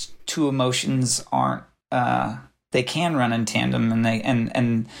those two emotions aren't, they can run in tandem,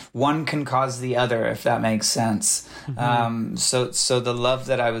 and one can cause the other, if that makes sense. Mm-hmm. So the love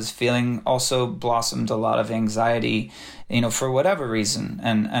that I was feeling also blossomed a lot of anxiety, for whatever reason,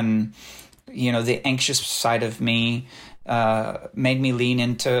 and the anxious side of me made me lean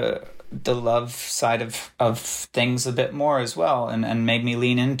into the love side of things a bit more as well, and made me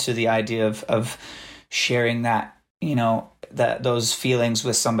lean into the idea of sharing that, that those feelings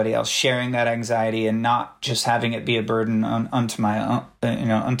with somebody else, sharing that anxiety, and not just having it be a burden unto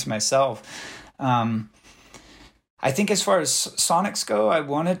myself. I think as far as sonics go, I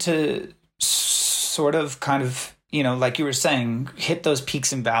wanted to sort of kind of, like you were saying, hit those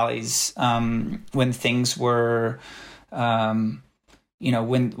peaks and valleys when things were, when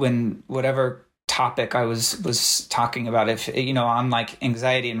whatever topic I was talking about, if on like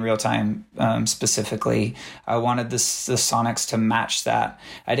anxiety in real time specifically, I wanted the sonics to match that.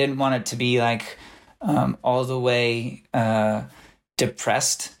 I didn't want it to be like all the way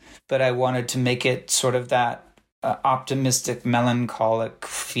depressed, but I wanted to make it sort of that optimistic, melancholic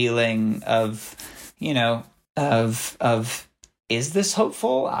feeling of is this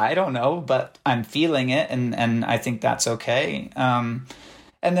hopeful? I don't know, but I'm feeling it, and I think that's okay.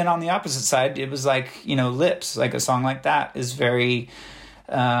 And then on the opposite side, it was like, Lips, like a song like that is very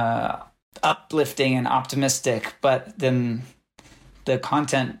uplifting and optimistic, but then the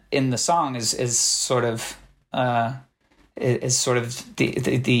content in the song is sort of the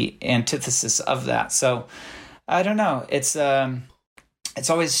antithesis of that. So I don't know. It's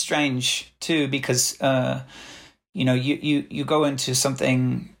always strange too, because you go into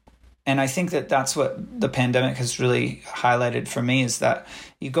something. And I think that's what the pandemic has really highlighted for me, is that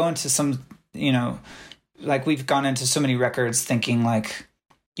you go into some, like we've gone into so many records thinking like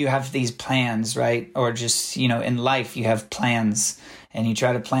you have these plans, right? Or just, in life you have plans and you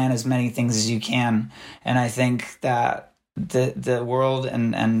try to plan as many things as you can. And I think that the world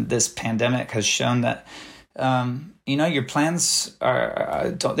and this pandemic has shown that, your plans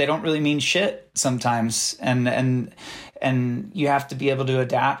they don't really mean shit sometimes. And you have to be able to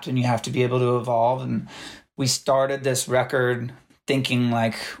adapt, and you have to be able to evolve. And we started this record thinking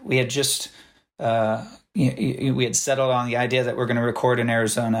like we had just, we had settled on the idea that we're going to record in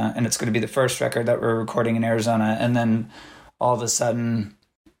Arizona, and it's going to be the first record that we're recording in Arizona. And then all of a sudden,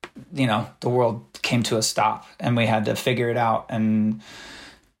 the world came to a stop, and we had to figure it out. And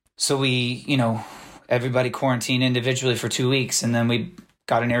so we, everybody quarantined individually for 2 weeks, and then we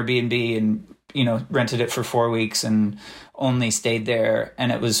got an Airbnb and rented it for 4 weeks and only stayed there.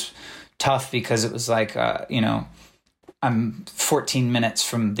 And it was tough because it was like, I'm 14 minutes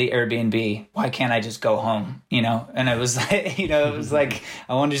from the Airbnb. Why can't I just go home? And it was like, it was like,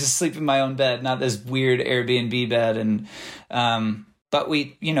 I wanted to just sleep in my own bed, not this weird Airbnb bed. And, but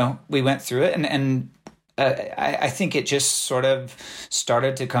we went through it, and I think it just sort of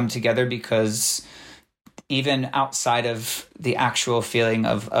started to come together because even outside of the actual feeling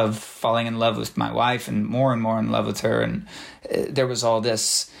of falling in love with my wife and more in love with her, and there was all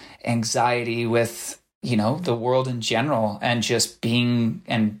this anxiety with, the world in general, and just being,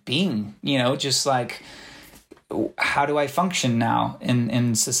 just like, how do I function now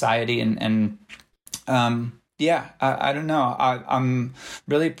in society? And I don't know. I'm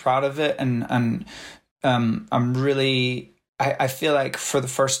really proud of it. And I'm really, I feel like for the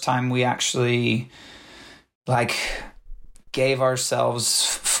first time we actually like gave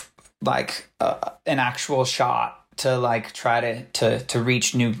ourselves like an actual shot to like try to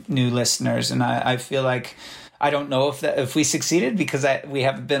reach new listeners. And I feel like I don't know if we succeeded because we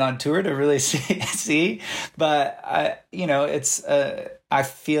haven't been on tour to really see. But it's I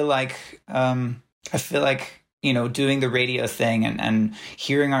feel like doing the radio thing and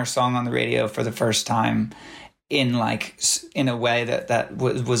hearing our song on the radio for the first time in a way that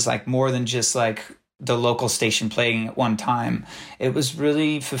was like more than just like the local station playing at one time. It was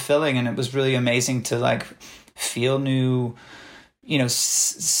really fulfilling, and it was really amazing to like feel new,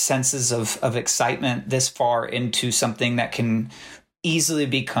 senses of excitement this far into something that can easily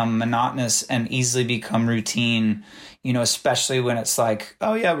become monotonous and easily become routine, especially when it's like,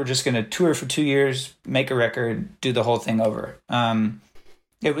 oh yeah, we're just going to tour for 2 years, make a record, do the whole thing over.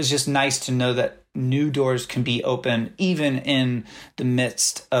 It was just nice to know that new doors can be open even in the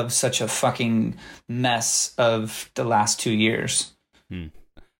midst of such a fucking mess of the last 2 years.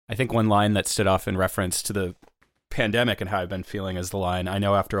 I think one line that stood off in reference to the pandemic and how I've been feeling is the line, "I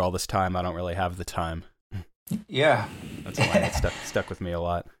know after all this time, I don't really have the time." Yeah. That's a line that stuck with me a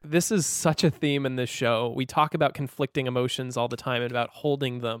lot. This is such a theme in this show. We talk about conflicting emotions all the time and about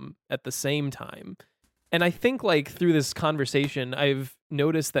holding them at the same time. And I think like through this conversation, I've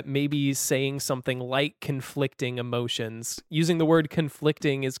noticed that maybe saying something like conflicting emotions, using the word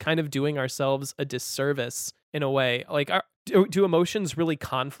conflicting, is kind of doing ourselves a disservice in a way. Like, do emotions really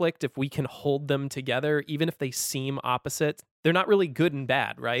conflict if we can hold them together, even if they seem opposite? They're not really good and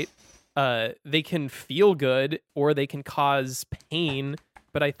bad, right? They can feel good or they can cause pain,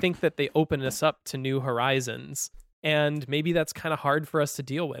 but I think that they open us up to new horizons. And maybe that's kind of hard for us to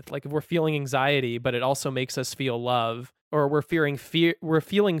deal with. Like if we're feeling anxiety, but it also makes us feel love, or we're feeling fear,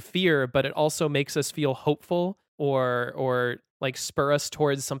 but it also makes us feel hopeful or like spur us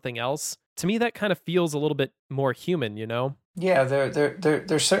towards something else. To me, that kind of feels a little bit more human, Yeah,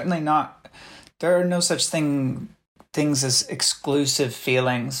 they're certainly not. There are no such things as exclusive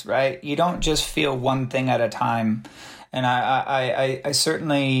feelings, right? You don't just feel one thing at a time. And I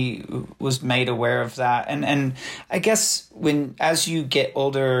certainly was made aware of that. And I guess as you get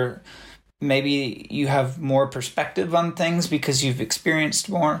older, maybe you have more perspective on things because you've experienced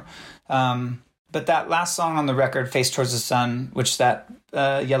more. But that last song on the record, Face Towards the Sun, which that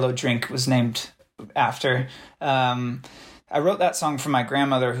yellow drink was named after, I wrote that song for my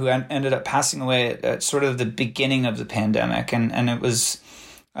grandmother, who ended up passing away at sort of the beginning of the pandemic. And it was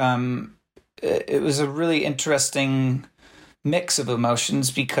a really interesting mix of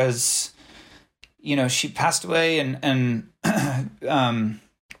emotions because, she passed away and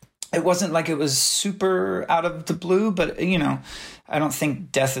it wasn't like it was super out of the blue, but, I don't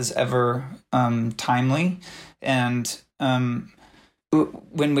think death is ever timely. And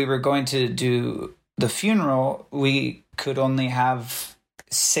when we were going to do the funeral, we could only have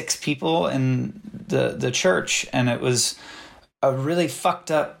 6 people in the church. And it was a really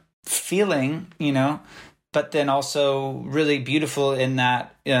fucked up feeling, but then also really beautiful in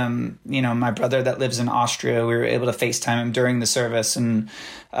that, my brother that lives in Austria, we were able to FaceTime him during the service. And,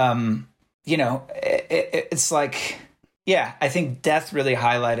 it's like, yeah, I think death really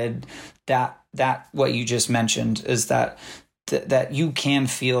highlighted that what you just mentioned is that you can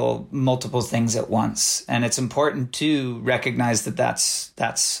feel multiple things at once. And it's important to recognize that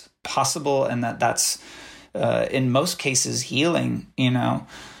that's possible and that's in most cases healing,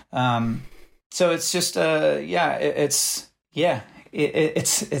 so it's just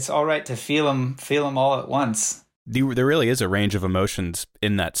it's all right to feel them all at once. There really is a range of emotions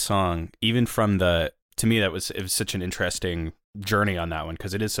in that song, even from to me it was such an interesting journey on that one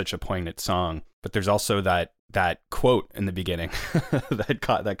because it is such a poignant song. But there's also that quote in the beginning that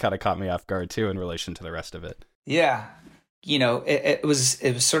kind of caught me off guard too in relation to the rest of it. Yeah. It was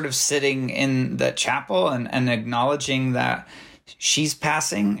sort of sitting in the chapel and acknowledging that she's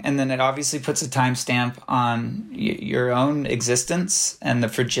passing, and then it obviously puts a timestamp on your own existence and the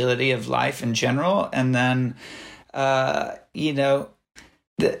fragility of life in general. And then, the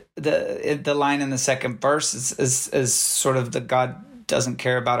line in the second verse is sort of the God doesn't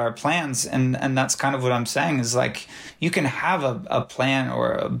care about our plans, and that's kind of what I'm saying is like you can have a plan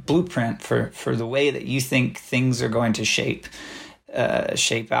or a blueprint for the way that you think things are going to shape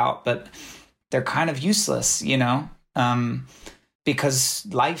out, but they're kind of useless, because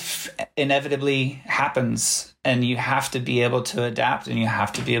life inevitably happens and you have to be able to adapt and you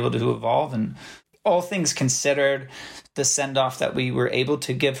have to be able to evolve. And all things considered, the send-off that we were able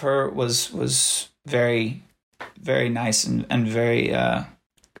to give her was very, very nice and very, I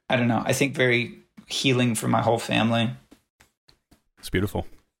think very healing for my whole family. It's beautiful.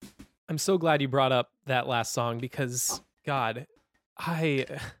 I'm so glad you brought up that last song because, God,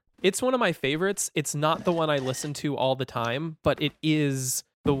 it's one of my favorites. It's not the one I listen to all the time, but it is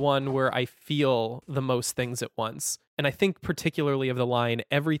the one where I feel the most things at once. And I think particularly of the line,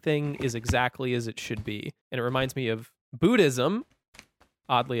 everything is exactly as it should be. And it reminds me of Buddhism,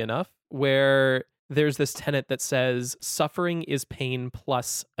 oddly enough, where there's this tenet that says suffering is pain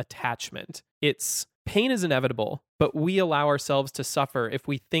plus attachment. It's pain is inevitable, but we allow ourselves to suffer if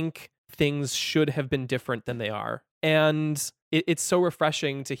we think things should have been different than they are. And it's so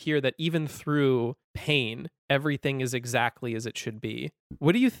refreshing to hear that even through pain, everything is exactly as it should be.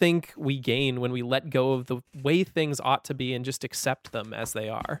 What do you think we gain when we let go of the way things ought to be and just accept them as they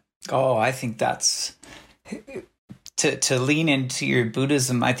are? Oh, I think that's to lean into your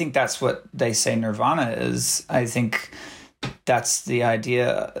Buddhism. I think that's what they say nirvana is. I think that's the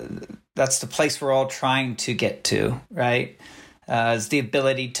idea. That's the place we're all trying to get to, right? Is the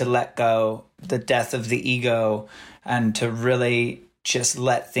ability to let go, the death of the ego, and to really just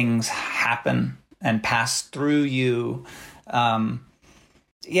let things happen and pass through you.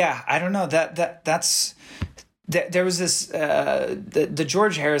 Yeah, I don't know. That's there was this the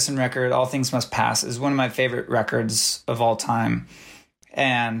George Harrison record, All Things Must Pass, is one of my favorite records of all time,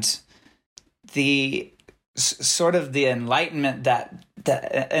 and the sort of the enlightenment that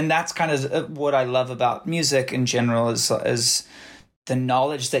and that's kind of what I love about music in general is the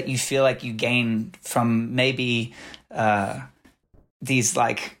knowledge that you feel like you gain from maybe these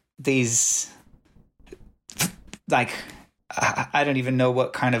I don't even know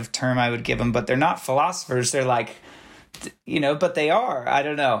what kind of term I would give them, but they're not philosophers. They're like, but they are. I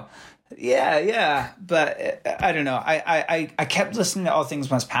don't know. Yeah. But I don't know. I kept listening to All Things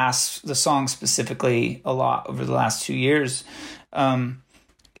Must Pass, the song specifically, a lot over the last 2 years,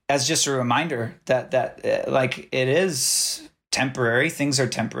 as just a reminder that it is temporary. Things are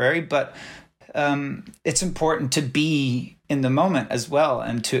temporary, but it's important to be in the moment as well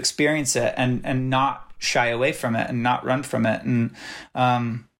and to experience it and not shy away from it and not run from it. And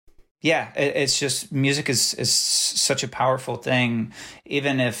it's just music is such a powerful thing,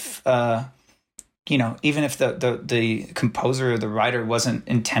 even if even if the composer or the writer wasn't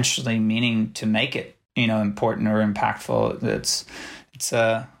intentionally meaning to make it important or impactful. It's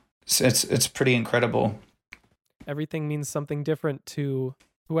pretty incredible. Everything means something different to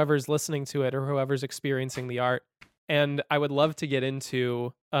whoever's listening to it or whoever's experiencing the art. And I would love to get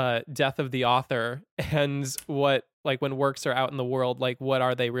into death of the author and what, like, when works are out in the world, like, what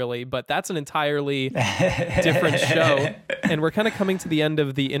are they really? But that's an entirely different show. And we're kind of coming to the end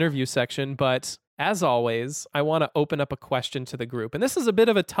of the interview section. But as always, I want to open up a question to the group. And this is a bit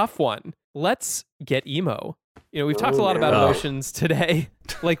of a tough one. Let's get emo. We've talked a lot about emotions today,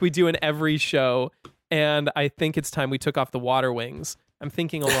 like we do in every show. And I think it's time we took off the water wings. I'm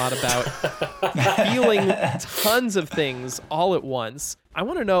thinking a lot about feeling tons of things all at once. I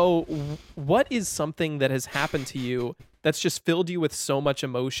want to know, what is something that has happened to you that's just filled you with so much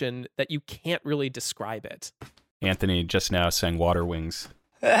emotion that you can't really describe it? Anthony just now sang Water Wings.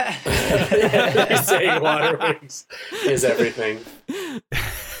 Saying water wings is everything.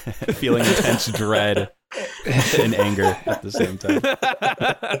 Feeling intense dread and anger at the same time.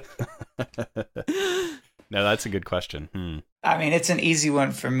 No, that's a good question. I mean, it's an easy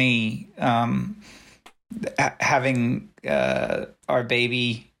one for me. Having our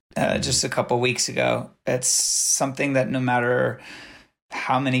baby just a couple weeks ago, it's something that no matter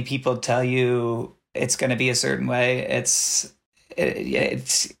how many people tell you it's going to be a certain way,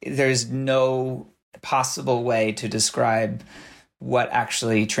 there's no possible way to describe what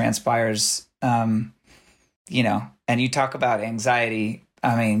actually transpires. And you talk about anxiety.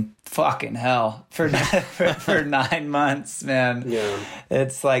 I mean, fucking hell, for 9 months, man. Yeah.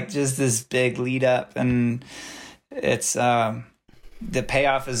 It's like just this big lead up, and it's the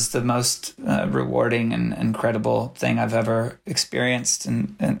payoff is the most rewarding and incredible thing I've ever experienced,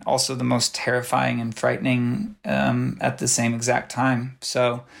 and also the most terrifying and frightening at the same exact time.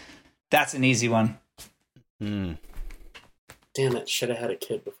 So that's an easy one. Damn it, should have had a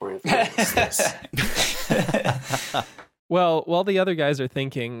kid before I finished this. Well, while the other guys are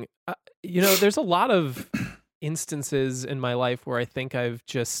thinking, there's a lot of instances in my life where I think I've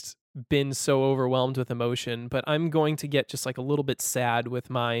just been so overwhelmed with emotion, but I'm going to get just like a little bit sad with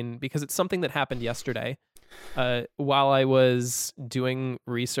mine because it's something that happened yesterday. While I was doing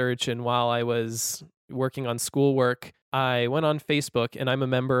research and while I was working on schoolwork, I went on Facebook, and I'm a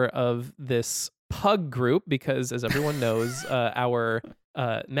member of this pug group because, as everyone knows, our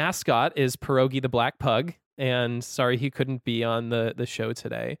mascot is Pierogi the Black Pug. And sorry he couldn't be on the show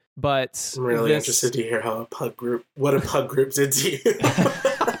today. But I'm really interested to hear what a pug group did to you.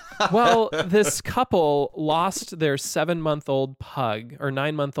 Well, this couple lost their 7-month-old pug or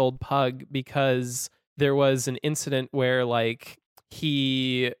 9-month-old pug because there was an incident where, like,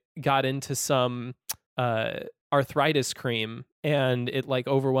 he got into some arthritis cream and it like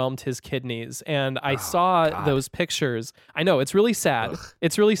overwhelmed his kidneys. And I saw God. those pictures. I know it's really sad.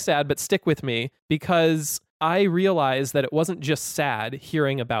 It's really sad, but stick with me because I realized that it wasn't just sad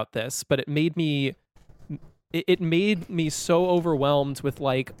hearing about this, but it made me so overwhelmed with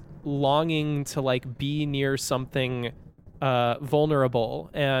like longing to like be near something vulnerable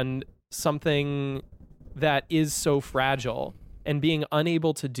and something that is so fragile, and being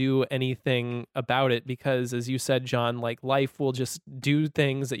unable to do anything about it because, as you said, John, like life will just do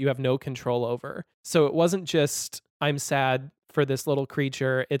things that you have no control over. So it wasn't just I'm sad for this little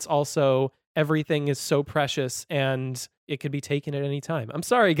creature, it's also everything is so precious and it could be taken at any time. I'm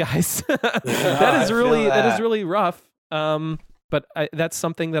sorry, guys. that is really rough. But that's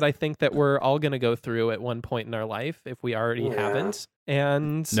something that I think that we're all going to go through at one point in our life if we already haven't.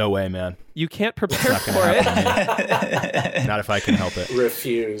 And No way, man. you can't prepare Not for gonna it. happen. Not if I can help it.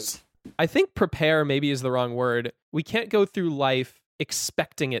 Refuse. I think prepare maybe is the wrong word. We can't go through life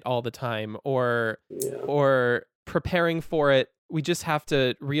expecting it all the time or preparing for it. We just have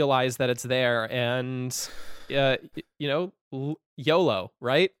to realize that it's there and, YOLO,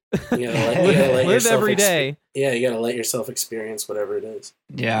 right? Live yourself every day. Yeah, you gotta let yourself experience whatever it is.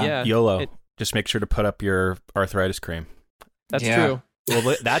 Yeah. YOLO. Just make sure to put up your arthritis cream. That's Yeah. true.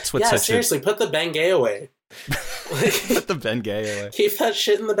 Well, that's what's Yeah, such seriously, put the Bengay away. Put the Bengay away. Keep that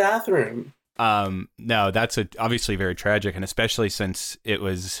shit in the bathroom. No, that's obviously very tragic, and especially since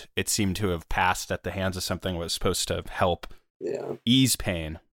it seemed to have passed at the hands of something that was supposed to help Yeah. ease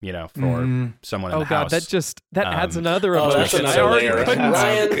pain, for someone in Oh the God, house. that adds another Oh, that's emotion. I another already layer. couldn't,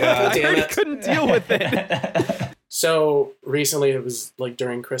 Ryan, God. God I damn already it. couldn't deal with it. So recently, it was like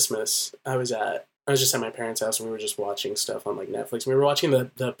during Christmas. I was just at my parents' house and we were just watching stuff on like Netflix. We were watching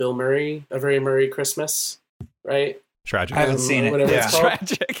the Bill Murray, A Very Murray Christmas, right? Tragic. I haven't seen it. Whatever Yeah. it's called.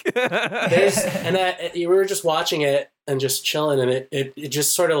 Tragic. We were just watching it and just chilling, and it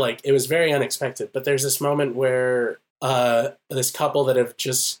just sort of like it was very unexpected. But there's this moment where this couple that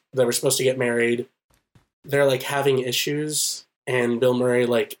were supposed to get married, they're like having issues, and Bill Murray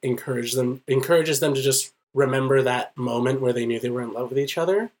like encourages them to just remember that moment where they knew they were in love with each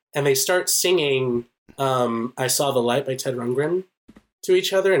other, and they start singing "I Saw the Light" by Ted Rundgren to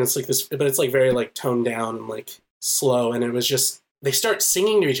each other, and it's like this, but it's like very like toned down and like slow, and it was just they start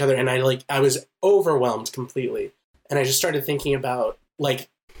singing to each other, and I was overwhelmed completely, and I just started thinking about like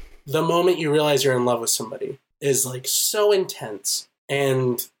the moment you realize you're in love with somebody is like so intense,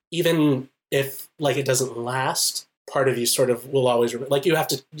 and even if like it doesn't last, part of you sort of will always remember, like you have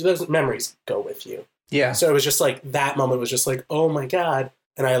to, those memories go with you. Yeah. So it was just like that moment was just like, oh my God,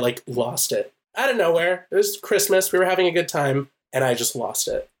 and I like lost it out of nowhere. It was Christmas, we were having a good time, and I just lost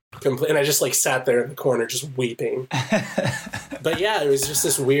it completely, and I just like sat there in the corner just weeping. But yeah, it was just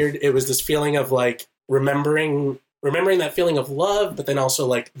this weird, it was this feeling of like remembering that feeling of love, but then also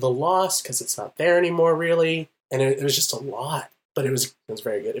like the loss because it's not there anymore really. And it was just a lot, but it was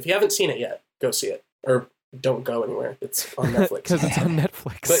very good. If you haven't seen it yet, go see it, or don't go anywhere. It's on Netflix. Because it's on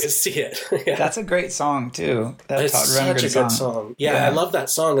Netflix. But see it. Yeah. That's a great song too. That It's Todd such a Rundgren good song. Yeah, I love that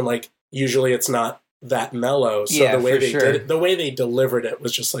song, and like usually it's not that mellow. So Yeah, the way for they sure. did it, the way they delivered it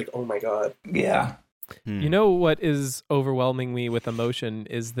was just like, oh my God. Yeah. You know what is overwhelming me with emotion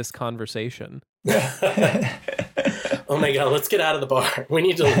is this conversation. Oh my God, let's get out of the bar. We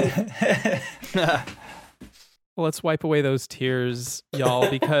need to leave. Well, let's wipe away those tears, y'all,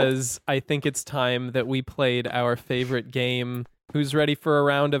 because I think it's time that we played our favorite game. Who's ready for a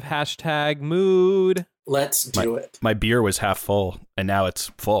round of #mood? Let's do it. My beer was half full, and now it's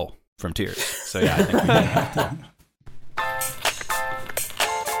full from tears. So yeah, I think we have to.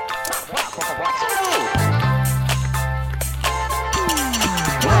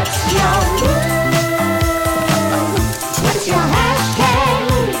 What's your mood? What's your hashtag?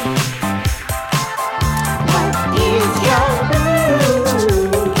 What is your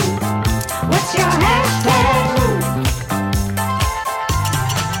mood? What's your hashtag?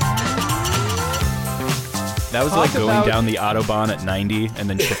 That was Talk like going about- down the Autobahn at 90 and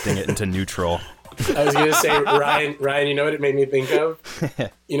then shifting it into neutral. I was gonna say, Ryan, you know what it made me think of?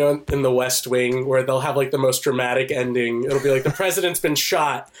 You know, in The West Wing, where they'll have like the most dramatic ending. It'll be like the president's been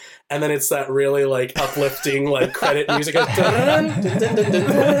shot, and then it's that really like uplifting like credit music. Goes, dun, dun, dun, dun,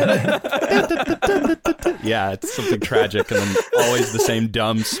 dun, dun. Yeah, it's something tragic and then always the same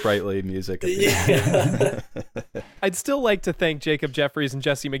dumb, sprightly music. At the end. Yeah. I'd still like to thank Jacob Jeffries and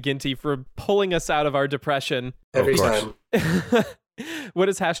Jesse McGinty for pulling us out of our depression. Every Of course. time. What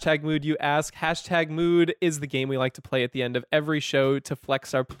is #mood, you ask? #mood is the game we like to play at the end of every show to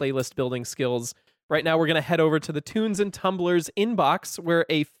flex our playlist building skills. Right now, we're going to head over to the Tunes and Tumblers inbox, where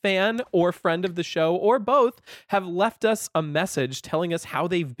a fan or friend of the show, or both, have left us a message telling us how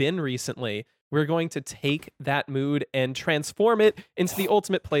they've been recently. We're going to take that mood and transform it into the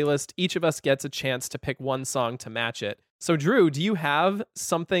ultimate playlist. Each of us gets a chance to pick one song to match it. So, Drew, do you have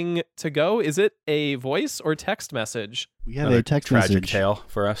something to go? Is it a voice or text message? We have Another a text tragic message. tale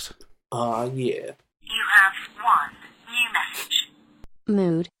for us. Yeah. You have one new message.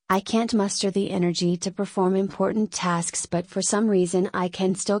 Mood. I can't muster the energy to perform important tasks, but for some reason I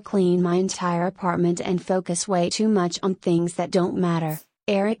can still clean my entire apartment and focus way too much on things that don't matter.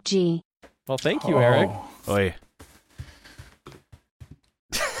 Eric G. Well, thank you, Eric. Oy.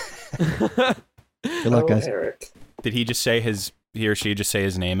 Good luck, guys. Eric. Did he or she just say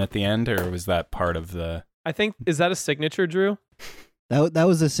his name at the end, or was that part of the... I think, is that a signature, Drew? That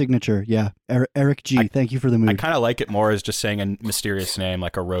was a signature, yeah. Eric G. Thank you for the I mood. kind of like it more as just saying a mysterious name,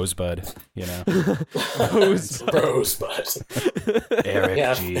 like a rosebud, you know? Rosebud.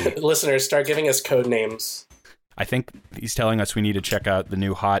 Eric G. Listeners, start giving us code names. I think he's telling us we need to check out the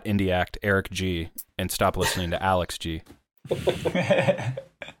new hot indie act, Eric G, and stop listening to Alex G.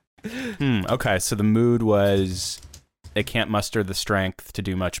 Okay, so the mood was they can't muster the strength to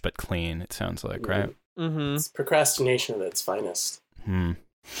do much but clean, it sounds like, right? Mm-hmm. It's procrastination at its finest. Hmm.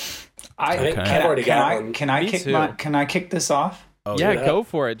 I've already got one. Can I Me kick too. Can I kick this off? Oh, Yeah, go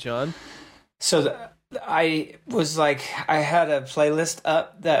for it, John. So I was like, I had a playlist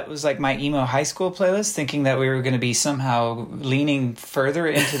up that was like my emo high school playlist, thinking that we were going to be somehow leaning further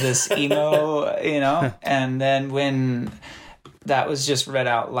into this emo, you know. And then when that was just read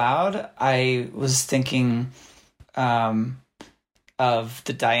out loud, I was thinking of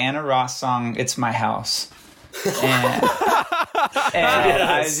the Diana Ross song "It's My House," and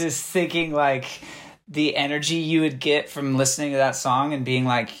I was just thinking like the energy you would get from listening to that song and being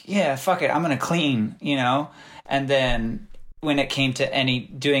like, yeah, fuck it, I'm gonna clean, you know. And then when it came to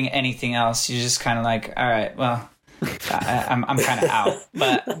doing anything else, you're just kind of like, all right, well, I'm kind of out.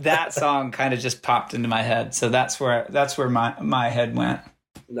 But that song kind of just popped into my head, so that's where my head went.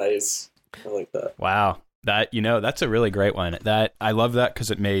 Nice. I like that. Wow. That's a really great one. That I love that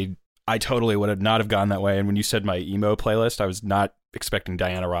because I totally would have not have gone that way. And when you said my emo playlist, I was not expecting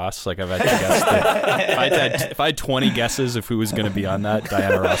Diana Ross. Like I've had to guess that if I had 20 guesses of who was going to be on that,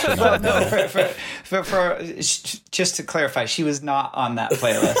 Diana Ross would not have been. For just to clarify, she was not on that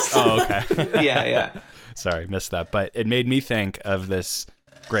playlist. Oh, okay. Yeah. Sorry, missed that. But it made me think of this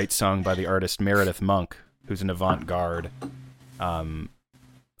great song by the artist Meredith Monk, who's an avant-garde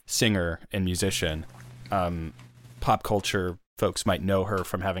singer and musician. Pop culture folks might know her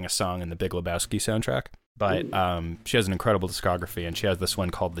from having a song in the Big Lebowski soundtrack, but she has an incredible discography, and she has this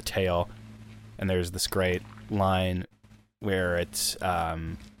one called The Tale, and there's this great line where it's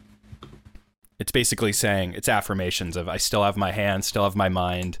basically saying, it's affirmations of I still have my hands, still have my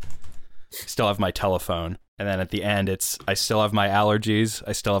mind, still have my telephone, and then at the end it's I still have my allergies,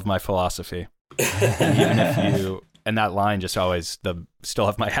 I still have my philosophy. And that line just always, still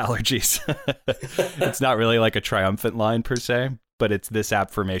have my allergies. It's not really like a triumphant line per se, but it's this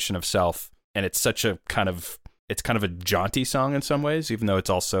affirmation of self. And it's such a kind of a jaunty song in some ways, even though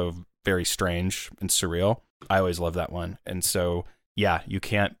it's also very strange and surreal. I always love that one. And so, yeah, you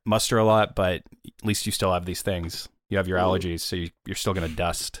can't muster a lot, but at least you still have these things. You have your allergies, so you're still going to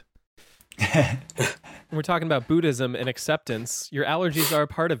dust. We're talking about Buddhism and acceptance. Your allergies are a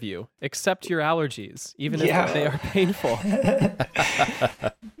part of you. Accept your allergies, even if they are painful.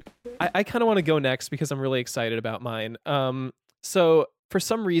 I kind of want to go next because I'm really excited about mine. So for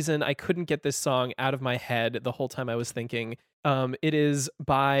some reason, I couldn't get this song out of my head the whole time I was thinking. It is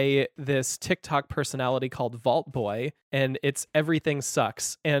by this TikTok personality called Vault Boy, and it's Everything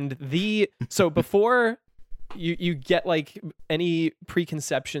Sucks. And so before you get like any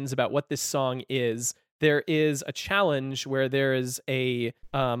preconceptions about what this song is, there is a challenge where there is a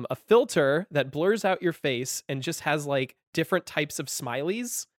filter that blurs out your face and just has like different types of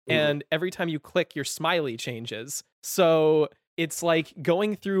smileys. And every time you click, your smiley changes. So it's like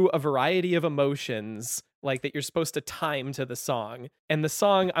going through a variety of emotions like that you're supposed to time to the song. And the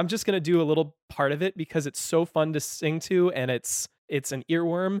song, I'm just going to do a little part of it because it's so fun to sing to, and it's an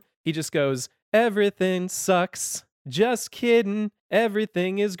earworm. He just goes, everything sucks. Just kidding.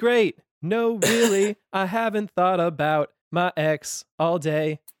 Everything is great. No, really, I haven't thought about my ex all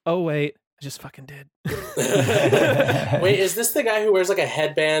day. Oh, wait, I just fucking did. Wait, is this the guy who wears like a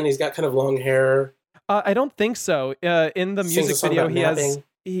headband? He's got kind of long hair. I don't think so. In the Sings music a song video, about he has napping.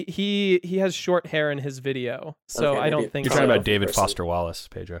 He has short hair in his video, so Okay, I don't think You're talking about David Foster Wallace,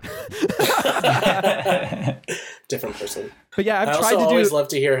 Pedro. Different person. But yeah, I I've also tried to always do. love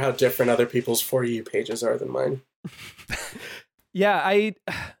to hear how different other people's For You pages are than mine. Yeah,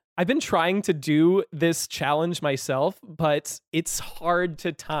 I've been trying to do this challenge myself, but it's hard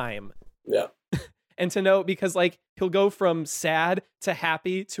to time. Yeah. And to know, because like he'll go from sad to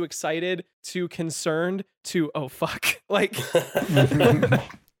happy to excited to concerned to oh fuck. Like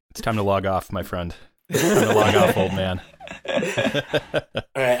It's time to log off, my friend. It's time to log off, old man. All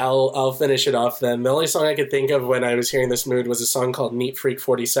right, I'll finish it off then. The only song I could think of when I was hearing this mood was a song called Neat Freak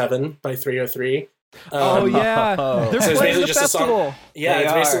 47 by 303. oh yeah, they're So it's playing basically the just a song. festival. Yeah, They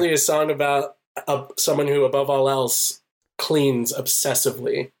it's are. basically a song about someone who, above all else, cleans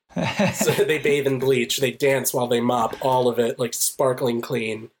obsessively. So they bathe in bleach, they dance while they mop, all of it like sparkling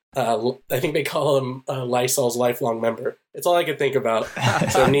clean. I think they call him Lysol's lifelong member. It's all I could think about.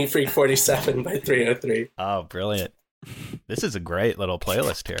 So Neat Freak 47 by 303. Oh, brilliant. This is a great little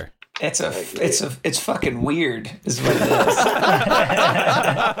playlist here. It's fucking weird, is what it is.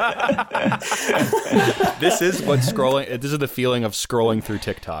 This is what scrolling. This is the feeling of scrolling through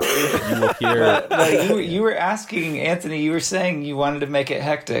TikTok. You will hear. Well, you were asking, Anthony, you were saying you wanted to make it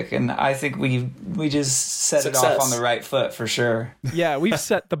hectic, and I think we just set it Success. off on the right foot for sure. Yeah, we've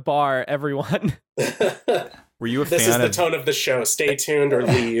set the bar, everyone. Were you a This is fan the of? tone of the show. Stay tuned or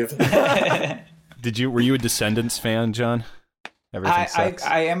leave. Were you a Descendants fan, John? Everything sucks.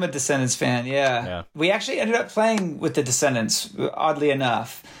 I am a Descendants fan, Yeah. We actually ended up playing with the Descendants, oddly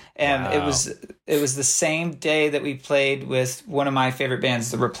enough. And Wow. it was the same day that we played with one of my favorite bands,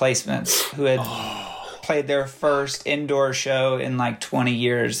 The Replacements, who had played their first indoor show in like 20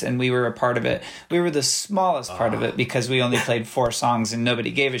 years, and we were a part of it. We were the smallest part of it because we only played 4 songs and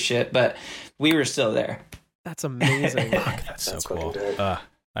nobody gave a shit, but we were still there. That's amazing. That's so That's cool. fucking dope.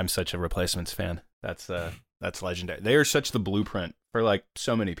 I'm such a Replacements fan. That's legendary. They are such the blueprint for like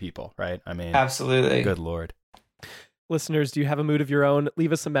so many people, right? I mean, Absolutely. good Lord. Listeners, do you have a mood of your own?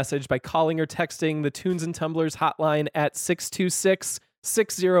 Leave us a message by calling or texting the Tunes and Tumblers hotline at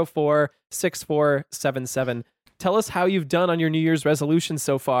 626-604-6477. Tell us how you've done on your New Year's resolution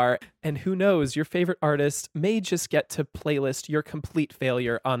so far, and who knows, your favorite artist may just get to playlist your complete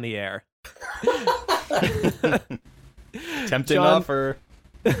failure on the air. Tempting John- offer.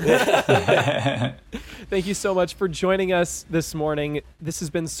 Thank you so much for joining us this morning. This has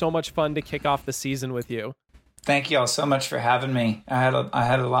been so much fun to kick off the season with you. Thank you all so much for having me. I had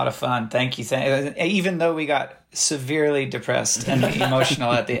a lot of fun. Thank you. Even though we got severely depressed and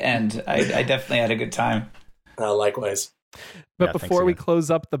emotional at the end, I definitely had a good time. Likewise. But Yeah, thanks before we again.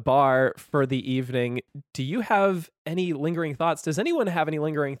 close up the bar for the evening, do you have any lingering thoughts? Does anyone have any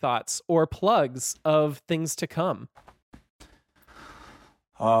lingering thoughts or plugs of things to come?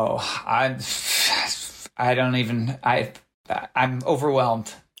 Oh, I'm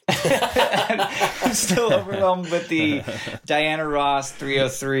overwhelmed. I'm still overwhelmed with the Diana Ross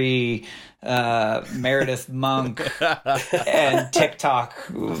 303, Meredith Monk, and TikTok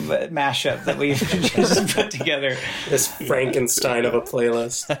mashup that we've just put together. This Frankenstein of a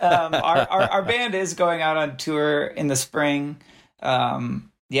playlist. Our band is going out on tour in the spring. We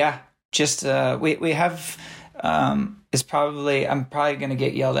have. I'm probably going to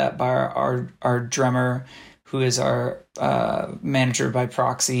get yelled at by our drummer, who is our manager by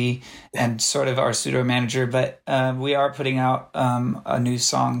proxy and sort of our pseudo manager. But we are putting out a new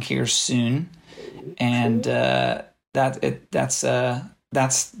song here soon, and that's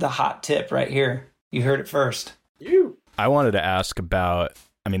the hot tip right here. You heard it first. I wanted to ask about.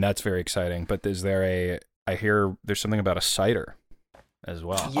 I mean, that's very exciting. But I hear there's something about a cider as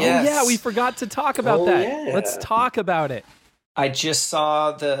well. Yes. Oh, yeah, we forgot to talk about Oh, that. yeah. Let's talk about it. I just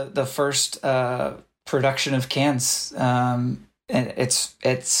saw the first production of cans, and it's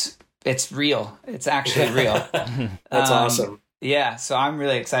real. It's actually real. That's awesome. Yeah, so I'm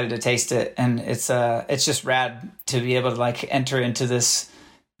really excited to taste it, and it's just rad to be able to like enter into this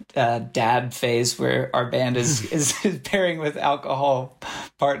dad phase where our band is pairing with alcohol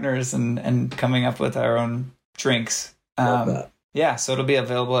partners and coming up with our own drinks. Love that. Yeah, so it'll be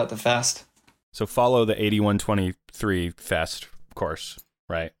available at the fest. So follow the 8123 Fest course,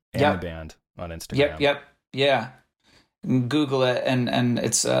 right? And Yep. the band on Instagram. Yep, yeah. Google it, and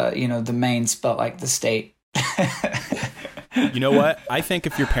it's the Maine spelled like the state. You know what? I think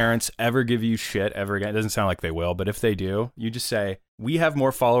if your parents ever give you shit ever again, it doesn't sound like they will, but if they do, you just say, we have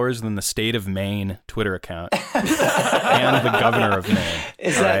more followers than the state of Maine Twitter account and the governor of Maine.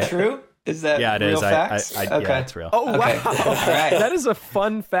 Is All that right? true? Is that Yeah, it real is. facts? Yeah, it's real. Oh, wow. Okay. All right. That is a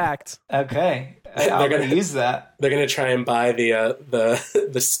fun fact. Okay. I'm going to use that. They're gonna try and buy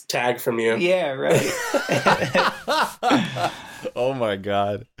the tag from you. Yeah, right. Oh my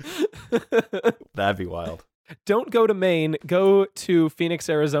God. That'd be wild. Don't go to Maine. Go to Phoenix,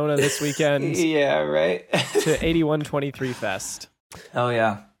 Arizona this weekend Yeah, right. to 8123 Fest. Oh,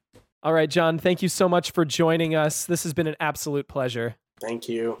 yeah. All right, John, thank you so much for joining us. This has been an absolute pleasure. Thank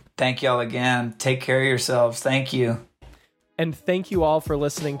you. Thank y'all again. Take care of yourselves. Thank you. And thank you all for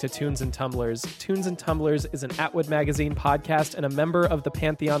listening to Tunes and Tumblers. Tunes and Tumblers is an Atwood Magazine podcast and a member of the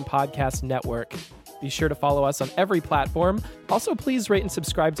Pantheon Podcast Network. Be sure to follow us on every platform. Also, please rate and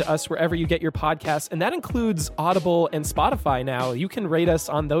subscribe to us wherever you get your podcasts, and that includes Audible and Spotify now. You can rate us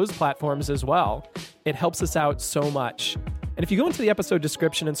on those platforms as well. It helps us out so much. And if you go into the episode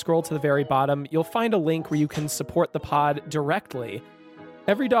description and scroll to the very bottom, you'll find a link where you can support the pod directly.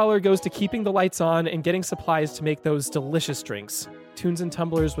 Every dollar goes to keeping the lights on and getting supplies to make those delicious drinks. Tunes and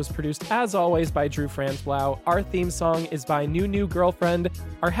Tumblers was produced, as always, by Drew Franzblau. Our theme song is by New Girlfriend.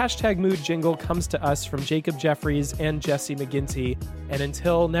 Our hashtag mood jingle comes to us from Jacob Jeffries and Jesse McGinty. And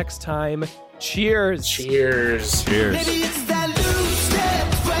until next time, cheers! Cheers. Cheers. Maybe it's